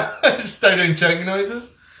 Just start doing chugging noises.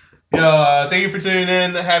 Yo, thank you for tuning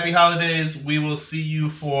in. Happy holidays. We will see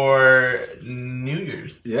you for New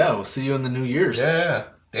Year's. Yeah, we'll see you in the New Year's. Yeah.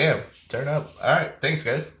 Damn. Turn up. All right. Thanks,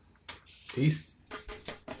 guys. Peace.